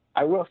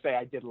 I will say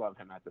I did love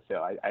him at the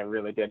sale. I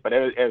really did. But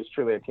it was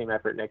truly a team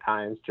effort. Nick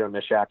Hines, Joe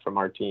Mishak from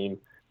our team.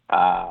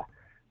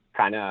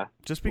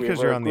 Just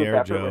because you're on the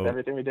air, Joe. With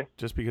everything we do.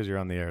 Just because you're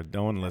on the air,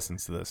 no one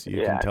listens to this.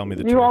 You can tell me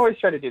the you truth. always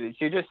try to do this.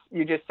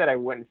 You just said I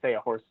wouldn't say a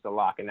horse is a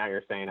lock, and now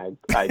you're saying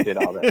I did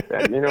all this.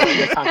 And,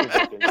 you're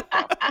contradicting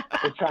yourself.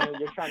 You're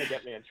trying to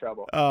get me in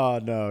trouble. Oh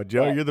no,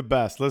 Joe, you're the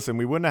best. Listen,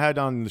 we wouldn't have had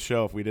on the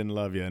show if we didn't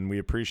love you, and we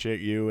appreciate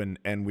you,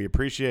 and we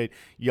appreciate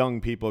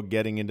young people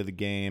getting into the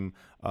game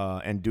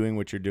and doing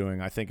what you're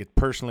doing. I think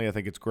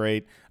it's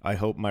great. I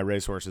hope My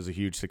Racehorse is a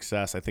huge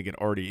success. I think it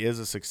already is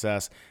a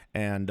success.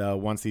 And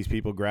once these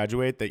people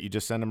graduate, that you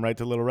just send them right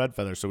to Little Red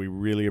Feather. So we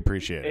really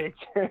appreciate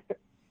it.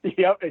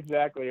 Yep,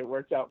 exactly. It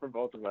works out for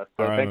both of us.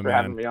 So right, thanks for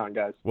having me on,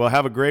 guys. Well,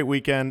 have a great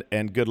weekend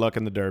and good luck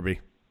in the Derby.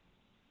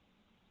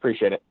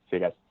 Appreciate it. See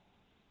you guys.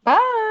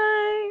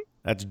 Bye.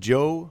 That's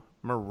Joe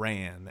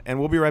Moran. And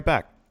we'll be right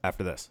back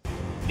after this.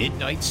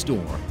 Midnight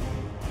Storm.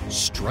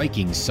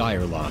 Striking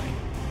sire line.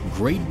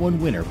 Grade 1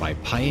 winner by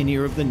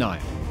Pioneer of the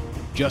Nile.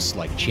 Just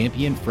like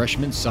champion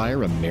freshman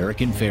sire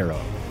American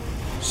Pharaoh.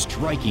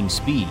 Striking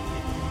speed.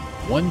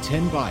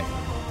 110 by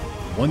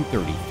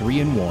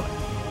 133-1.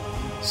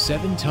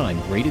 7-time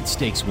graded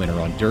stakes winner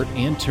on dirt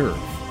and turf.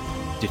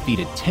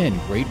 Defeated 10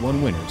 Grade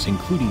 1 winners,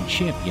 including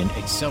champion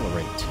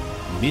Accelerate.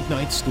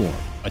 Midnight Storm,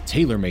 a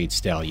tailor-made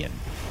stallion.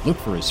 Look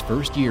for his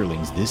first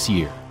yearlings this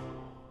year.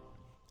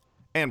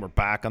 And we're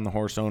back on the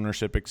horse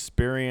ownership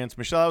experience.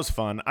 Michelle, that was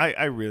fun.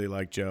 I really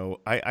like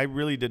Joe. I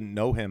really didn't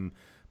know him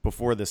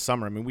before this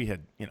summer. I mean, we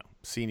had,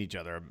 seen each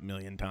other a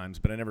million times,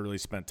 but I never really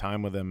spent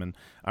time with him. And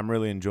I'm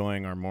really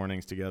enjoying our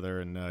mornings together.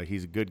 And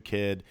he's a good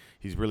kid.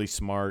 He's really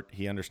smart.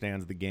 He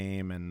understands the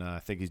game. And I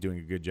think he's doing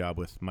a good job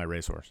with My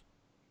Racehorse.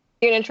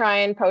 You going to try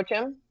and poach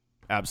him?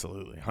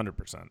 Absolutely.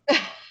 100%.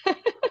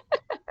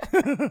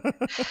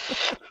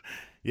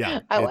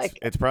 Yeah,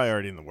 it's probably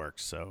already in the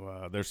works.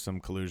 So there's some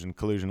collusion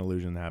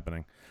illusion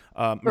happening.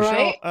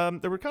 Michelle,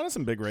 Right? There were kind of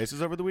some big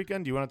races over the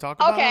weekend. Do you want to talk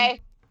about them?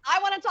 Okay. I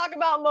want to talk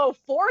about Mo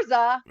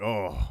Forza.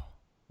 Oh,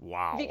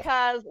 wow.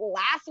 Because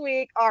last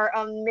week, our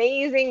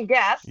amazing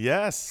guest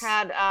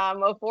had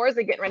Mo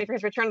Forza getting ready for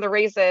his return to the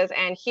races,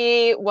 and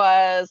he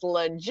was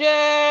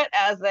legit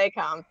as they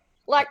come.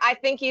 Like, I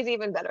think he's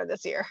even better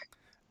this year.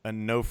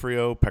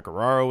 Onofrio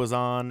Pecoraro was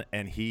on,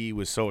 and he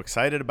was so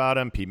excited about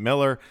him. Pete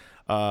Miller,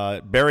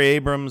 Barry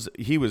Abrams,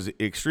 he was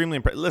extremely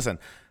impressed. Listen,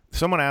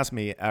 someone asked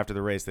me after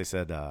the race, they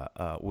said,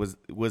 was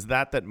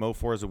that Mo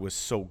Forza was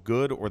so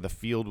good or the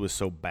field was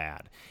so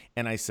bad?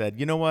 And I said,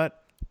 you know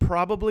what?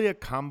 Probably a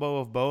combo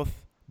of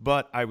both,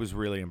 but I was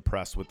really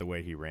impressed with the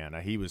way he ran.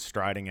 He was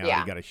striding out.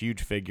 Yeah. He got a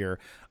huge figure,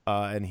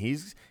 and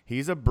he's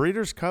a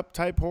Breeders' Cup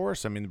type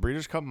horse. I mean, the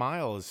Breeders' Cup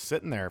Mile is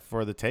sitting there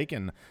for the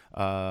taking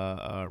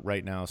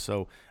right now.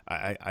 So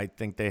I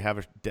think they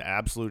have the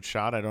absolute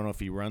shot. I don't know if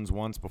he runs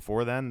once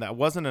before then. That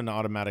wasn't an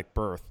automatic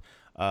berth.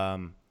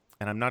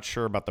 And I'm not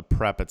sure about the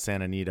prep at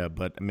Santa Anita,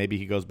 but maybe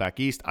he goes back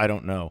east. I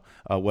don't know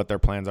what their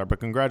plans are. But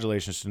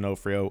congratulations to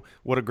Onofrio.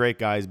 What a great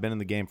guy. He's been in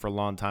the game for a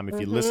long time. If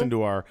you listen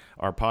to our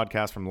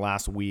podcast from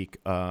last week,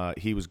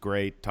 he was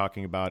great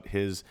talking about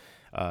his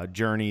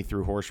journey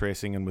through horse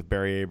racing and with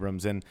Barry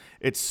Abrams. And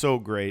it's so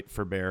great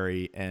for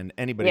Barry. And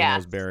anybody who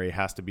knows Barry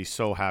has to be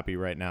so happy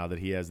right now that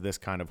he has this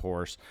kind of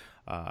horse.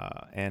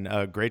 And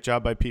a great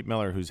job by Pete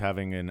Miller, who's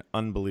having an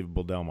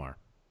unbelievable Del Mar.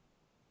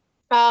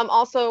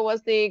 Also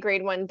was the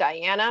Grade 1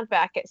 Diana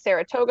back at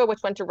Saratoga,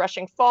 which went to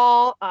Rushing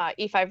Fall.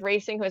 E5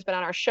 Racing, who has been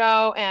on our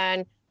show,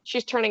 and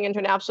she's turning into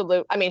an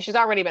absolute, I mean, she's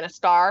already been a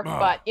star,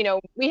 but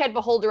we had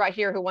Beholder right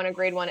here who won a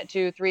grade 1 at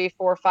 2, 3,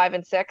 4, 5,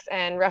 and 6,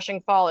 and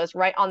Rushing Fall is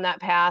right on that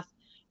path.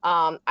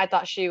 I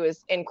thought she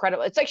was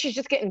incredible. It's like she's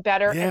just getting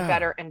better and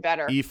better and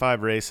better.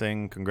 E5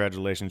 Racing,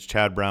 congratulations.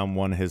 Chad Brown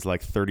won his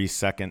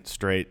 32nd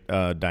straight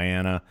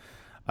Diana.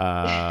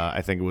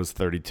 I think it was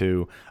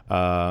 32.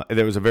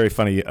 There was a very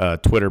funny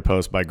Twitter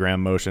post by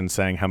Graham Motion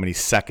saying how many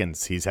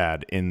seconds he's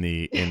had in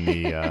the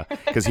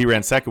because he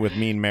ran second with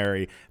Mean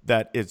Mary.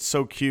 That it's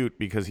so cute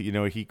because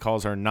he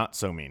calls her Not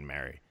So Mean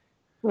Mary.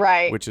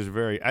 Right. Which is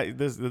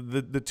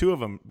the two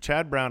of them,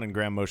 Chad Brown and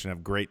Graham Motion,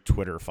 have great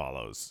Twitter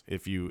follows.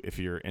 If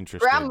you're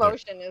interested, Graham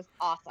Motion is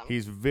awesome.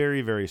 He's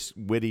very, very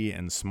witty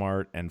and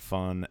smart and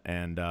fun.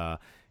 And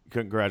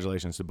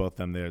congratulations to both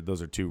of them.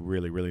 Those are two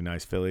really, really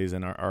nice fillies.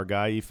 And our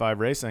guy E5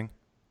 Racing,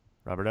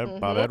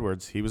 Bob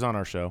Edwards, he was on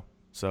our show.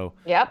 So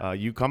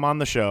you come on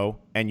the show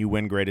and you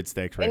win graded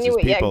stakes races.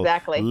 People,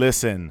 exactly.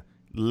 Listen,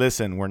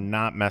 we're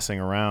not messing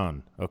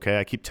around. Okay,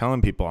 I keep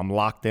telling people I'm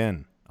locked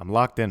in.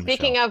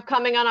 Speaking Michelle. of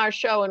coming on our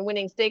show and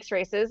winning stakes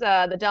races,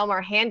 the Del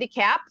Mar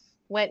Handicap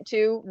went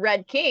to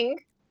Red King,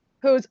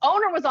 whose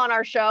owner was on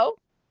our show.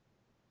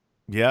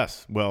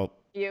 Yes. Well,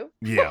 you?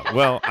 Yeah.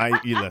 Well,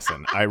 you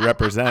listen, I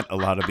represent a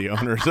lot of the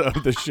owners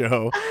of the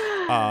show.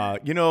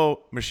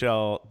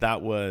 Michelle,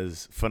 that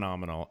was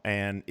phenomenal.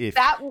 And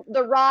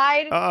the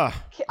ride,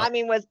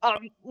 was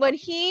when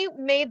he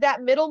made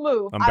that middle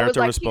move,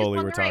 Umberto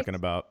Rispoli we're talking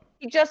about.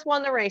 He just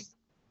won the race.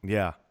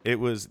 Yeah, they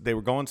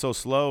were going so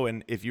slow,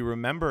 and if you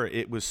remember,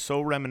 it was so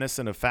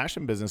reminiscent of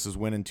Fashion Business's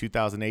win in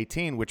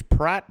 2018, which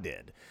Pratt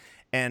did.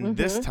 And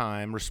this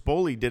time,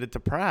 Rispoli did it to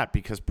Pratt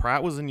because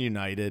Pratt was in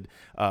United.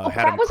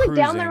 Pratt was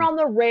down there on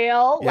the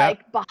rail,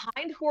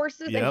 behind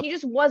horses, and he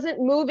just wasn't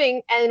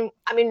moving. And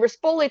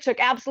Rispoli took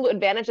absolute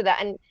advantage of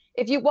that. And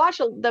if you watch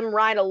them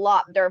ride a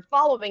lot, they're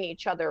following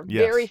each other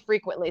very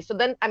frequently. So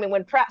then,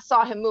 when Pratt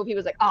saw him move, he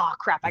was like, "Oh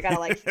crap, I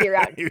gotta steer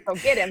out and go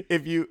get him."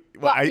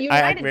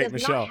 United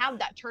does not have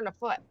that turn of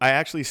foot. I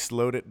actually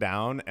slowed it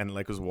down and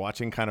was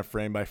watching kind of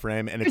frame by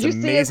frame, and it's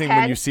amazing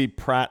when you see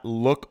Pratt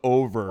look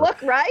over,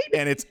 right,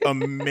 and it's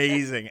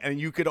amazing, and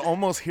you could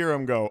almost hear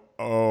him go,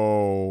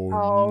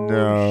 "Oh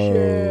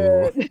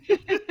no." Shit.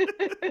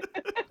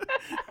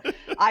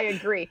 I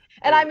agree.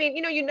 And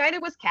United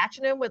was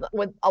catching him with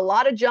a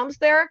lot of jumps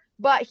there,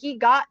 but he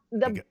got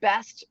the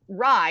best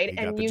ride,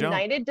 and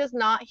United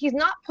he's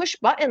not push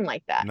button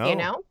like that,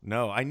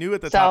 No, I knew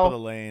at the top of the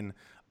lane,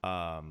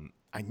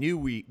 I knew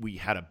we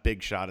had a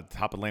big shot at the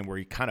top of the lane where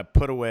he kind of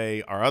put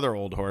away our other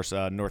old horse,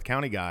 North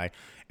County guy,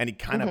 and he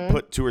kind of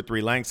put 2 or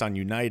 3 lengths on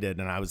United.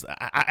 And I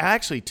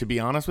actually, to be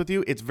honest with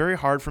you, it's very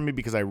hard for me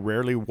because I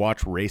rarely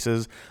watch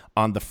races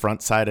on the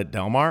front side at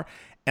Del Mar.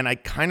 And I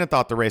kind of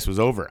thought the race was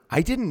over.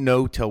 I didn't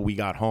know till we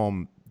got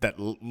home that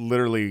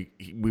literally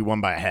we won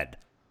by a head.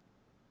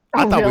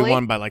 I thought we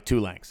won by 2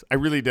 lengths. I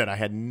really did. I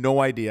had no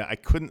idea. I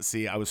couldn't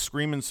see. I was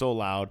screaming so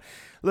loud.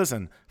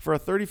 Listen, for a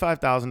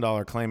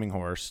 $35,000 claiming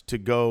horse to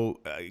go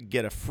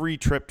get a free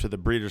trip to the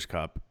Breeders'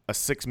 Cup, a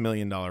 $6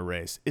 million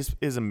race,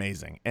 is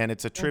amazing. And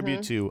it's a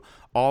tribute to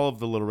all of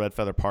the Little Red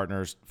Feather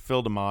partners,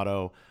 Phil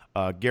D'Amato,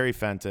 Gary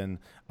Fenton,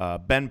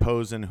 Ben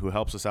Posen, who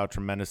helps us out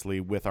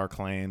tremendously with our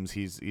claims.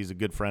 He's a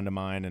good friend of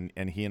mine,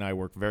 and he and I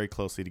work very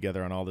closely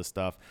together on all this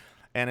stuff.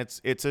 And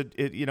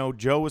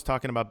Joe was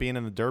talking about being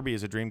in the Derby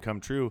is a dream come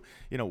true.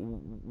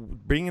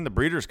 Being in the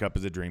Breeders' Cup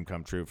is a dream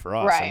come true for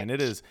us. Right.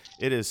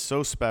 It is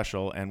so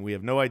special, and we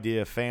have no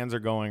idea if fans are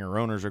going or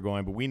owners are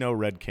going, but we know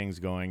Red King's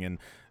going. And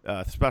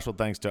special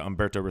thanks to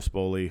Umberto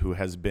Rispoli, who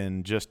has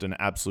been just an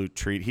absolute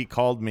treat. He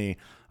called me,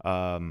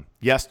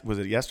 was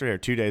it yesterday or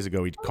 2 days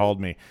ago? He called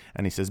me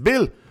and he says,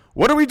 "Bill,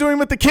 what are we doing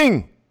with the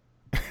King?"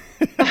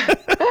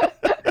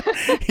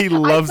 He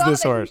loves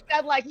this horse. He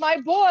said, my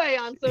boy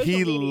on social media.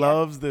 He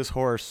loves this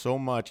horse so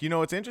much.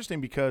 It's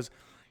interesting because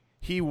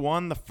he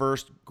won the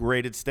first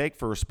graded stake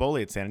for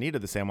Rispoli at Santa Anita,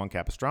 the San Juan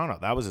Capistrano.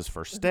 That was his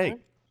first stake.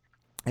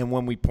 And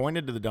when we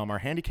pointed to the Del Mar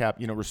Handicap,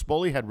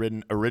 Rispoli had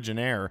ridden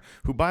Originaire,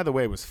 who, by the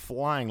way, was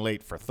flying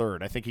late for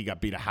third. I think he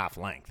got beat a half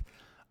length.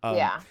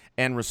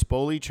 And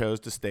Rispoli chose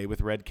to stay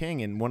with Red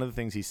King. And one of the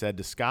things he said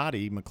to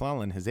Scotty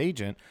McClellan, his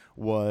agent,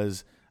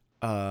 was,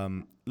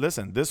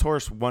 listen, this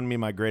horse won me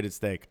my graded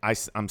stake.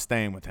 I'm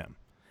staying with him.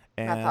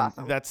 And that's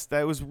awesome.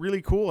 That was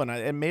really cool. And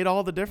it made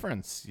all the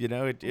difference.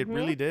 It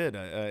really did.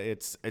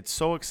 It's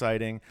so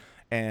exciting.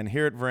 And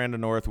here at Veranda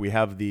North, we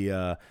have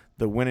the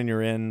Winnin'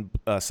 You're In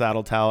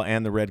saddle towel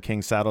and the Red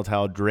King saddle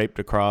towel draped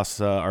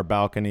across our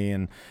balcony.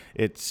 And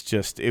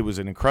it was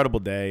an incredible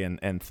day.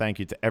 And thank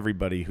you to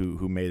everybody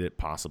who made it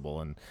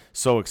possible. And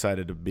so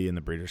excited to be in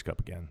the Breeders' Cup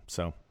again.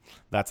 So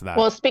that's that.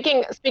 Well,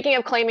 speaking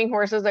of claiming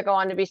horses that go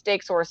on to be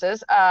stakes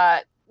horses,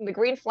 the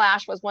Green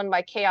Flash was won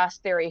by Chaos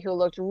Theory, who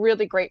looked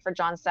really great for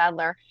John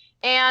Sadler.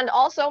 And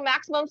also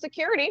Maximum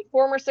Security,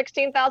 former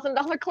 $16,000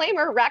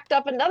 claimer, racked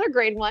up another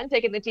grade 1,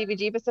 taking the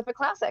TVG Pacific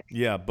Classic.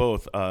 Yeah,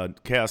 both.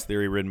 Chaos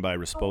Theory ridden by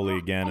Rispoli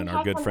again, and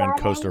our good friend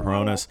Costa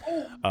Hronis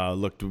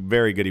looked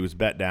very good. He was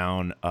bet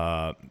down,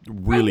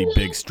 really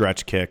big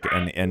stretch kick,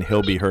 and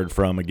he'll be heard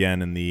from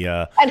again in the...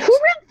 And who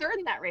ran third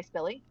in that race,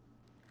 Billy?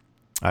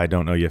 I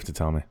don't know. You have to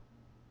tell me.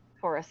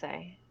 Taurus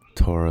A.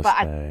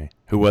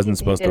 Who wasn't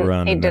supposed to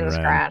run He and then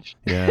didn't ran. scratch.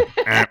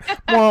 Yeah.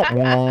 Wah,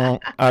 wah.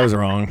 I was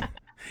wrong.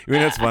 I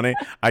mean, that's funny.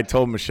 I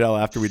told Michelle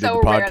after we did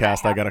the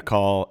podcast, I got a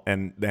call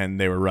and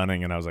they were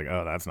running, and I was like,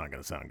 oh, that's not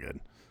going to sound good.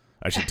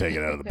 I should take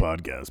it out of the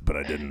podcast, but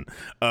I didn't.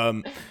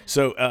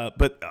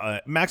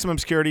 Maximum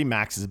Security,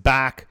 Max is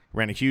back.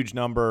 Ran a huge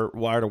number,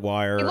 wire to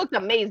wire. He looked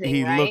amazing.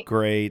 He right? looked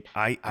great.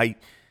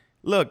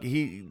 Look,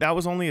 that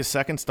was only his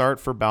second start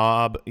for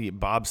Bob.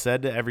 Bob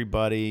said to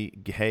everybody,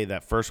 hey,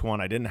 that first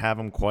one, I didn't have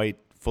him quite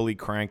fully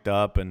cranked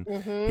up, and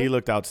he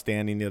looked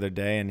outstanding the other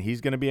day, and he's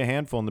going to be a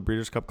handful in the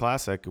Breeders' Cup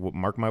Classic.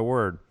 Mark my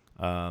word.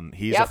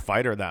 He's a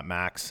fighter, that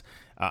Max.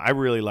 I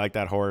really like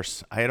that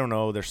horse. I don't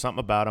know. There's something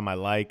about him I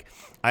like.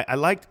 I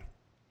liked –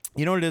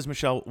 you know what it is,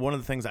 Michelle? One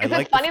of the things I like.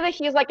 Is it funny that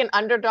he's like an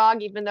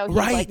underdog, even though he's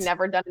like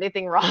never done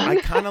anything wrong? I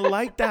kind of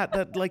like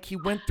that like he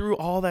went through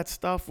all that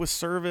stuff with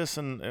service,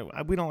 and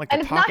we don't like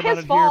to talk about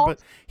it here, but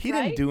he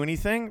didn't do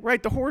anything.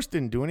 Right? The horse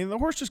didn't do anything. The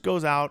horse just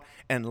goes out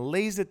and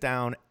lays it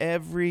down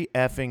every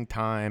effing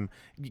time.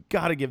 You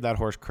got to give that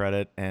horse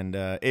credit. And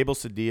Abel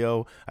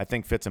Cedillo, I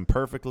think, fits him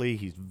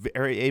perfectly.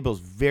 Abel's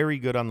very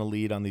good on the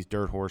lead on these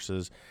dirt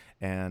horses,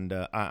 and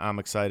I'm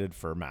excited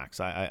for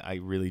Max. I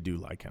really do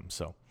like him.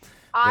 So.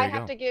 I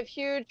have to give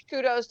huge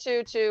kudos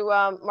to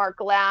Mark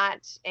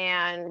Glatt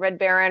and Red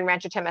Baron,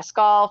 Rancho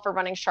Temescal for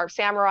running Sharp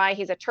Samurai.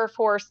 He's a turf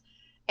horse,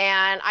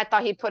 and I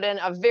thought he put in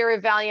a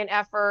very valiant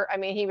effort. I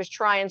mean, he was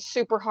trying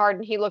super hard,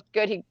 and he looked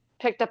good. He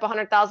picked up a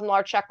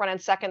 $100,000 check running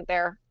second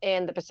there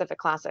in the Pacific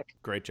Classic.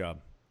 Great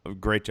job.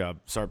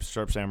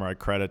 Sharp Samurai,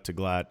 credit to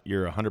Glatt.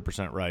 You're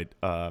 100% right.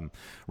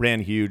 Ran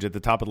huge at the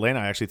top of the lane.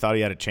 I actually thought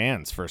he had a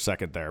chance for a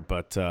second there,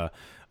 but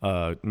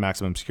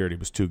Maximum Security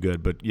was too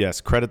good. But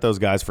yes, credit those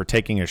guys for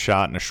taking a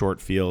shot in a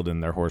short field,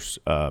 and their horse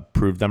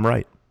proved them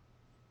right.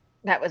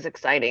 That was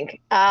exciting.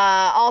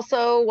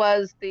 Also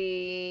was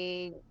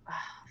the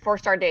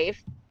 4-star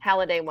Dave.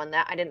 Halliday won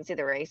that. I didn't see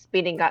the race.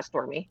 Beating Got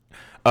Stormy.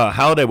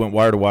 Halliday went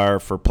wire to wire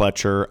for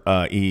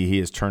Pletcher. He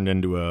has turned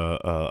into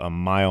a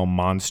mile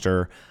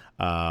monster.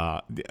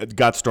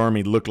 Got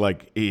Stormy looked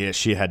like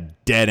she had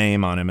dead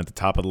aim on him at the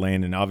top of the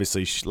lane, and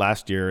obviously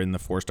last year in the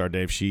 4-star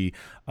Dave she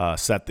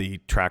set the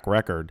track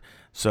record,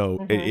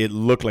 so it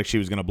looked like she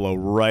was going to blow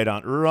right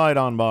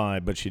on by,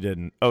 but she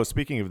didn't. Oh,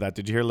 speaking of that,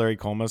 did you hear Larry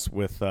Colmus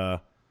with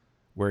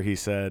where he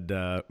said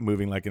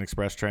moving like an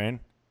express train?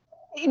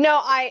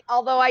 No,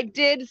 although I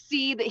did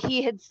see that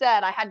he had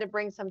said I had to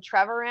bring some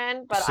Trevor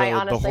in, but so I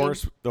honestly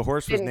the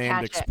horse was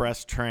named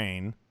Express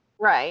Train.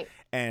 Right.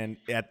 And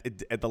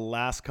at the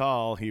last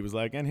call, he was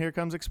like, and here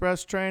comes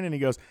Express Train. And he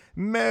goes,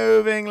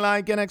 moving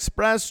like an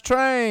express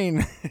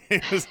train.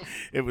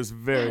 It was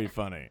very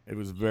funny. It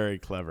was very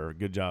clever.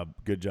 Good job,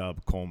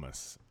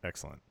 Colmus.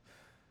 Excellent.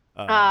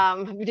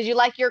 Did you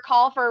like your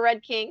call for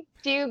Red King?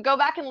 Do you go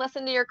back and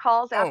listen to your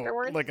calls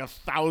afterwards? Like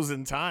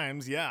 1,000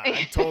 times. Yeah.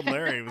 I told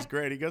Larry it was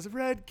great. He goes,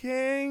 Red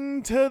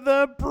King to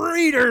the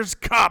Breeders'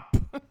 Cup.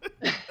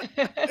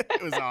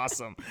 It was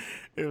awesome.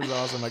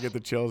 I get the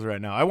chills right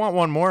now. I want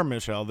one more,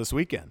 Michelle, this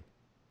weekend.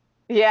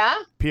 Yeah.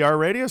 PR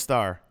Radio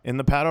Star in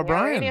the Pat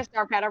O'Brien. Radio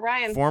Star, Pat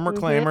O'Brien. Former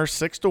claimer,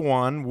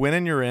 6-1,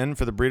 winning you're in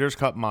for the Breeders'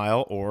 Cup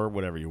Mile or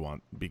whatever you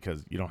want,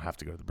 because you don't have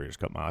to go to the Breeders'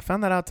 Cup Mile. I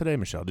found that out today,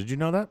 Michelle. Did you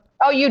know that?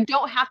 Oh, you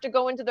don't have to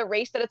go into the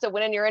race that it's a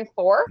win and you're in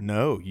for?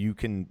 No, you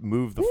can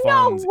move the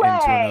funds into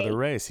another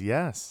race.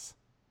 Yes.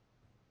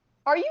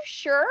 Are you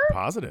sure?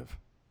 Positive.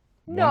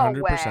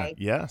 100%. Way.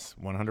 Yes,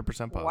 100%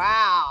 positive.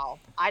 Wow.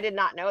 I did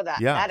not know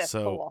that. Yeah, that is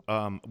cool.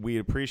 We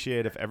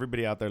appreciate if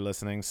everybody out there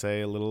listening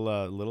say a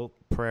little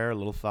prayer, a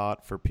little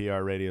thought for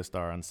PR Radio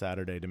Star on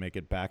Saturday to make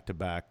it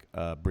back-to-back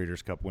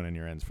Breeders' Cup win in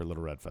your ends for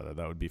Little Red Feather.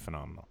 That would be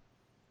phenomenal.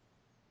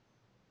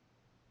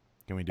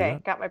 Can we do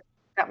that?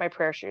 Got my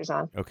prayer shoes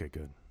on. Okay,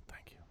 good.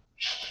 Thank you.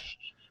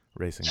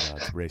 Racing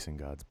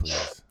gods,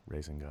 please.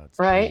 Racing gods.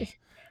 Right? Please.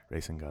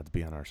 Racing gods,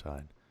 be on our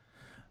side.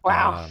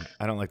 Wow.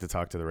 I don't like to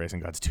talk to the racing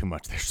gods too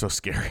much. They're so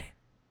scary.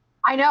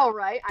 I know,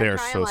 right? They're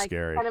so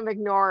scary. Kind of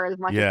ignore as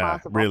much as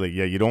possible. Really.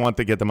 Yeah, you don't want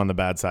to get them on the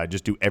bad side.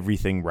 Just do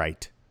everything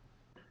right.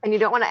 And you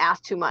don't want to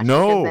ask too much.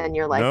 No. Because then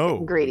you're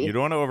like greedy. You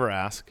don't want to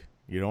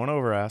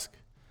over-ask.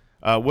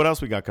 What else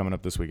we got coming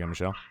up this weekend,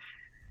 Michelle?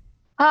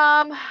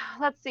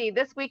 Let's see.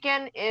 This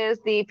weekend is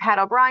the Pat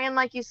O'Brien,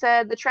 like you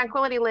said, the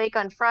Tranquility Lake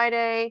on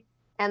Friday,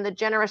 and the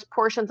Generous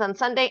Portions on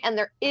Sunday, and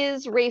there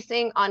is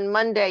racing on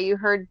Monday. You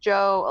heard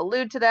Joe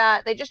allude to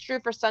that. They just drew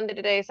for Sunday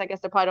today, so I guess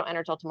they probably don't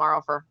enter till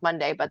tomorrow for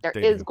Monday, but there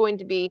is going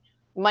to be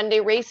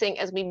Monday racing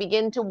as we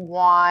begin to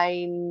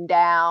wind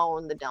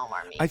down the Del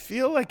Mar meet. I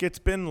feel like it's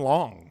been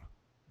long.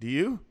 Do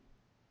you?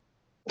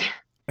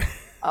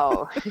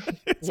 Oh,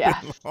 yeah.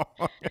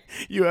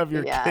 You have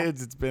your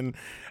kids. It's been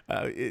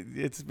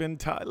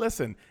tough.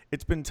 Listen,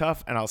 it's been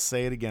tough, and I'll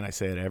say it again. I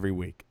say it every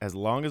week. As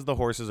long as the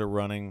horses are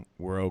running,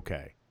 we're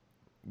okay.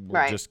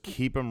 We'll just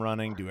keep them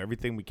running, do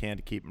everything we can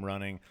to keep them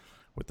running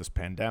with this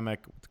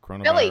pandemic, with the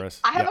coronavirus. Billy,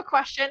 I have a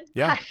question.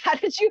 Yeah. How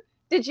did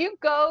Did you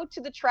go to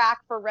the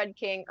track for Red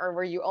King, or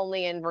were you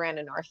only in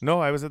Veranda North?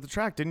 No, I was at the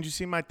track. Didn't you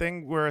see my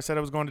thing where I said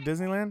I was going to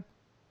Disneyland?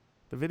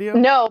 The video?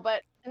 No,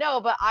 but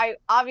I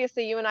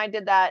obviously you and I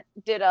did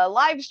a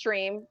live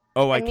stream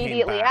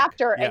immediately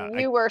after, Yeah,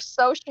 and you were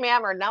so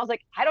shmammered, and I was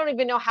like, I don't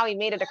even know how he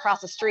made it across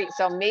the street.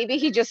 So maybe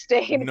he just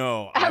stayed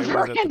at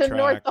Veranda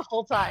North the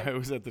whole time. I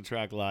was at the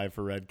track live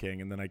for Red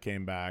King, and then I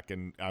came back,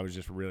 and I was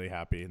just really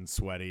happy and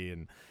sweaty,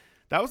 and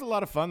that was a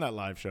lot of fun, that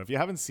live show. If you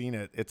haven't seen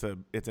it, it's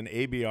an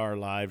ABR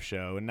live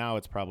show, and now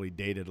it's probably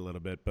dated a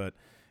little bit, but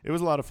it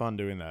was a lot of fun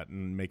doing that,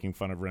 and making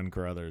fun of Ren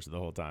Carruthers the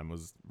whole time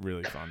was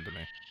really fun to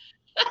me.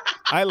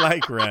 I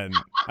like Ren.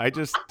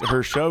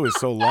 Her show is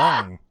so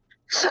long.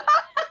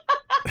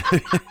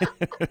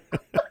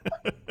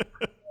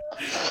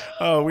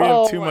 We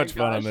have too much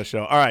fun on this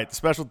show. All right,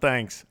 special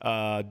thanks.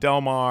 Del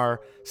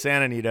Mar,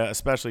 Santa Anita,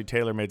 especially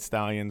Tailor Made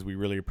Stallions. We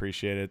really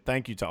appreciate it.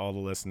 Thank you to all the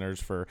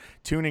listeners for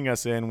tuning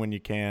us in when you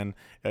can.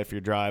 If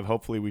you drive,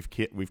 hopefully we've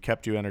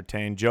kept you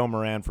entertained. Joe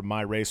Moran from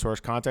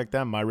MyRacehorse. Contact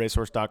them,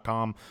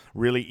 myracehorse.com.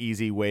 Really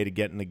easy way to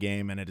get in the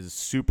game, and it is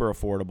super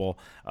affordable.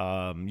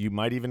 You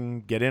might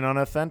even get in on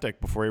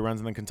Authentic before he runs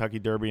in the Kentucky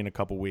Derby in a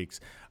couple weeks.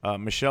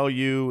 Michelle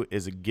Yu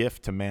is a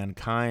gift to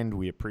mankind.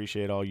 We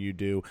appreciate all you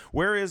do.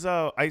 Where is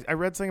I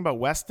read something about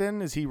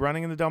Weston. Is he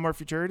running in the Del Mar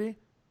Futurity?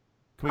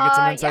 Can we get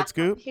some inside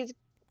scoop? He's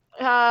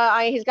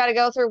got to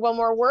go through one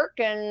more work,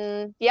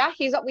 and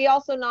we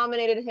also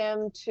nominated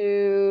him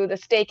to the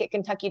stake at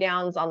Kentucky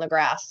Downs on the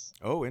grass.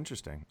 Oh,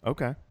 interesting.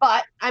 Okay.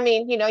 But I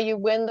mean, you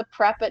win the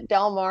prep at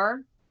Del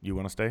Mar. You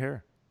want to stay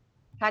here?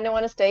 Kind of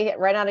want to stay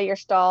right out of your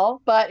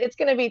stall, but it's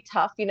going to be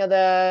tough.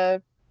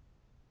 The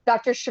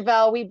Dr.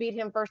 Chevelle, we beat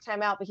him first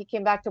time out, but he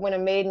came back to win a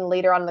maiden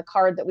later on the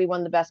card that we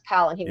won the best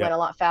pal, and he went a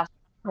lot faster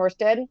than the horse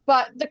did.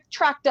 But the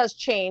track does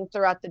change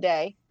throughout the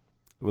day.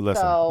 Well,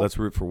 listen, let's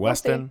root for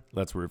Weston.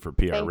 Let's root for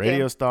PR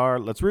Radio Star.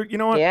 Let's root, you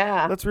know what?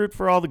 Yeah. Let's root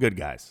for all the good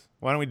guys.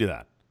 Why don't we do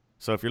that?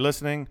 So if you're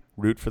listening,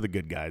 root for the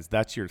good guys.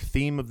 That's your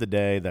theme of the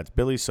day. That's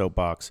Billy's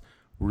Soapbox.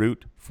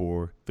 Root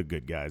for the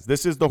good guys.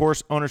 This is the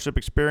Horse Ownership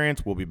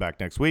Experience. We'll be back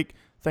next week.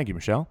 Thank you,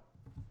 Michelle.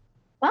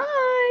 Bye.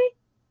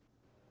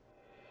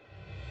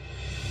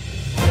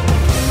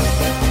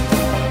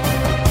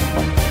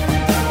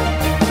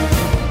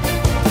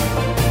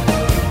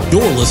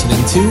 You're listening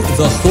to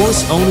The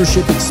Horse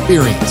Ownership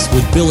Experience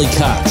with Billy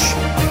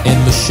Koch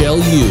and Michelle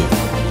Yu.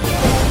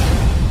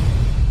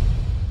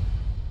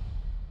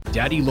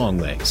 Daddy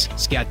Longlegs,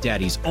 Scat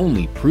Daddy's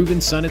only proven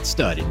son-at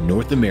stud in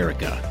North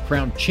America.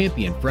 Crowned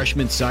champion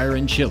freshman sire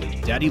in Chile,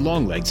 Daddy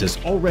Longlegs has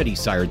already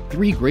sired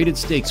 3 graded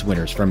stakes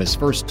winners from his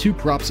first 2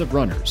 crops of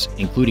runners,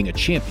 including a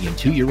champion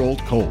 2-year-old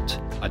colt.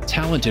 A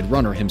talented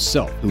runner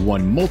himself who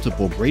won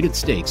multiple graded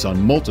stakes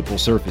on multiple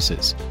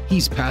surfaces.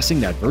 He's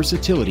passing that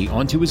versatility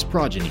onto his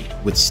progeny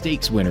with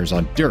stakes winners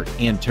on dirt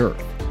and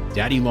turf.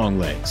 Daddy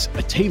Longlegs,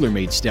 a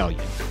tailor-made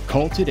stallion.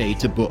 Call today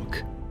to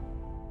book.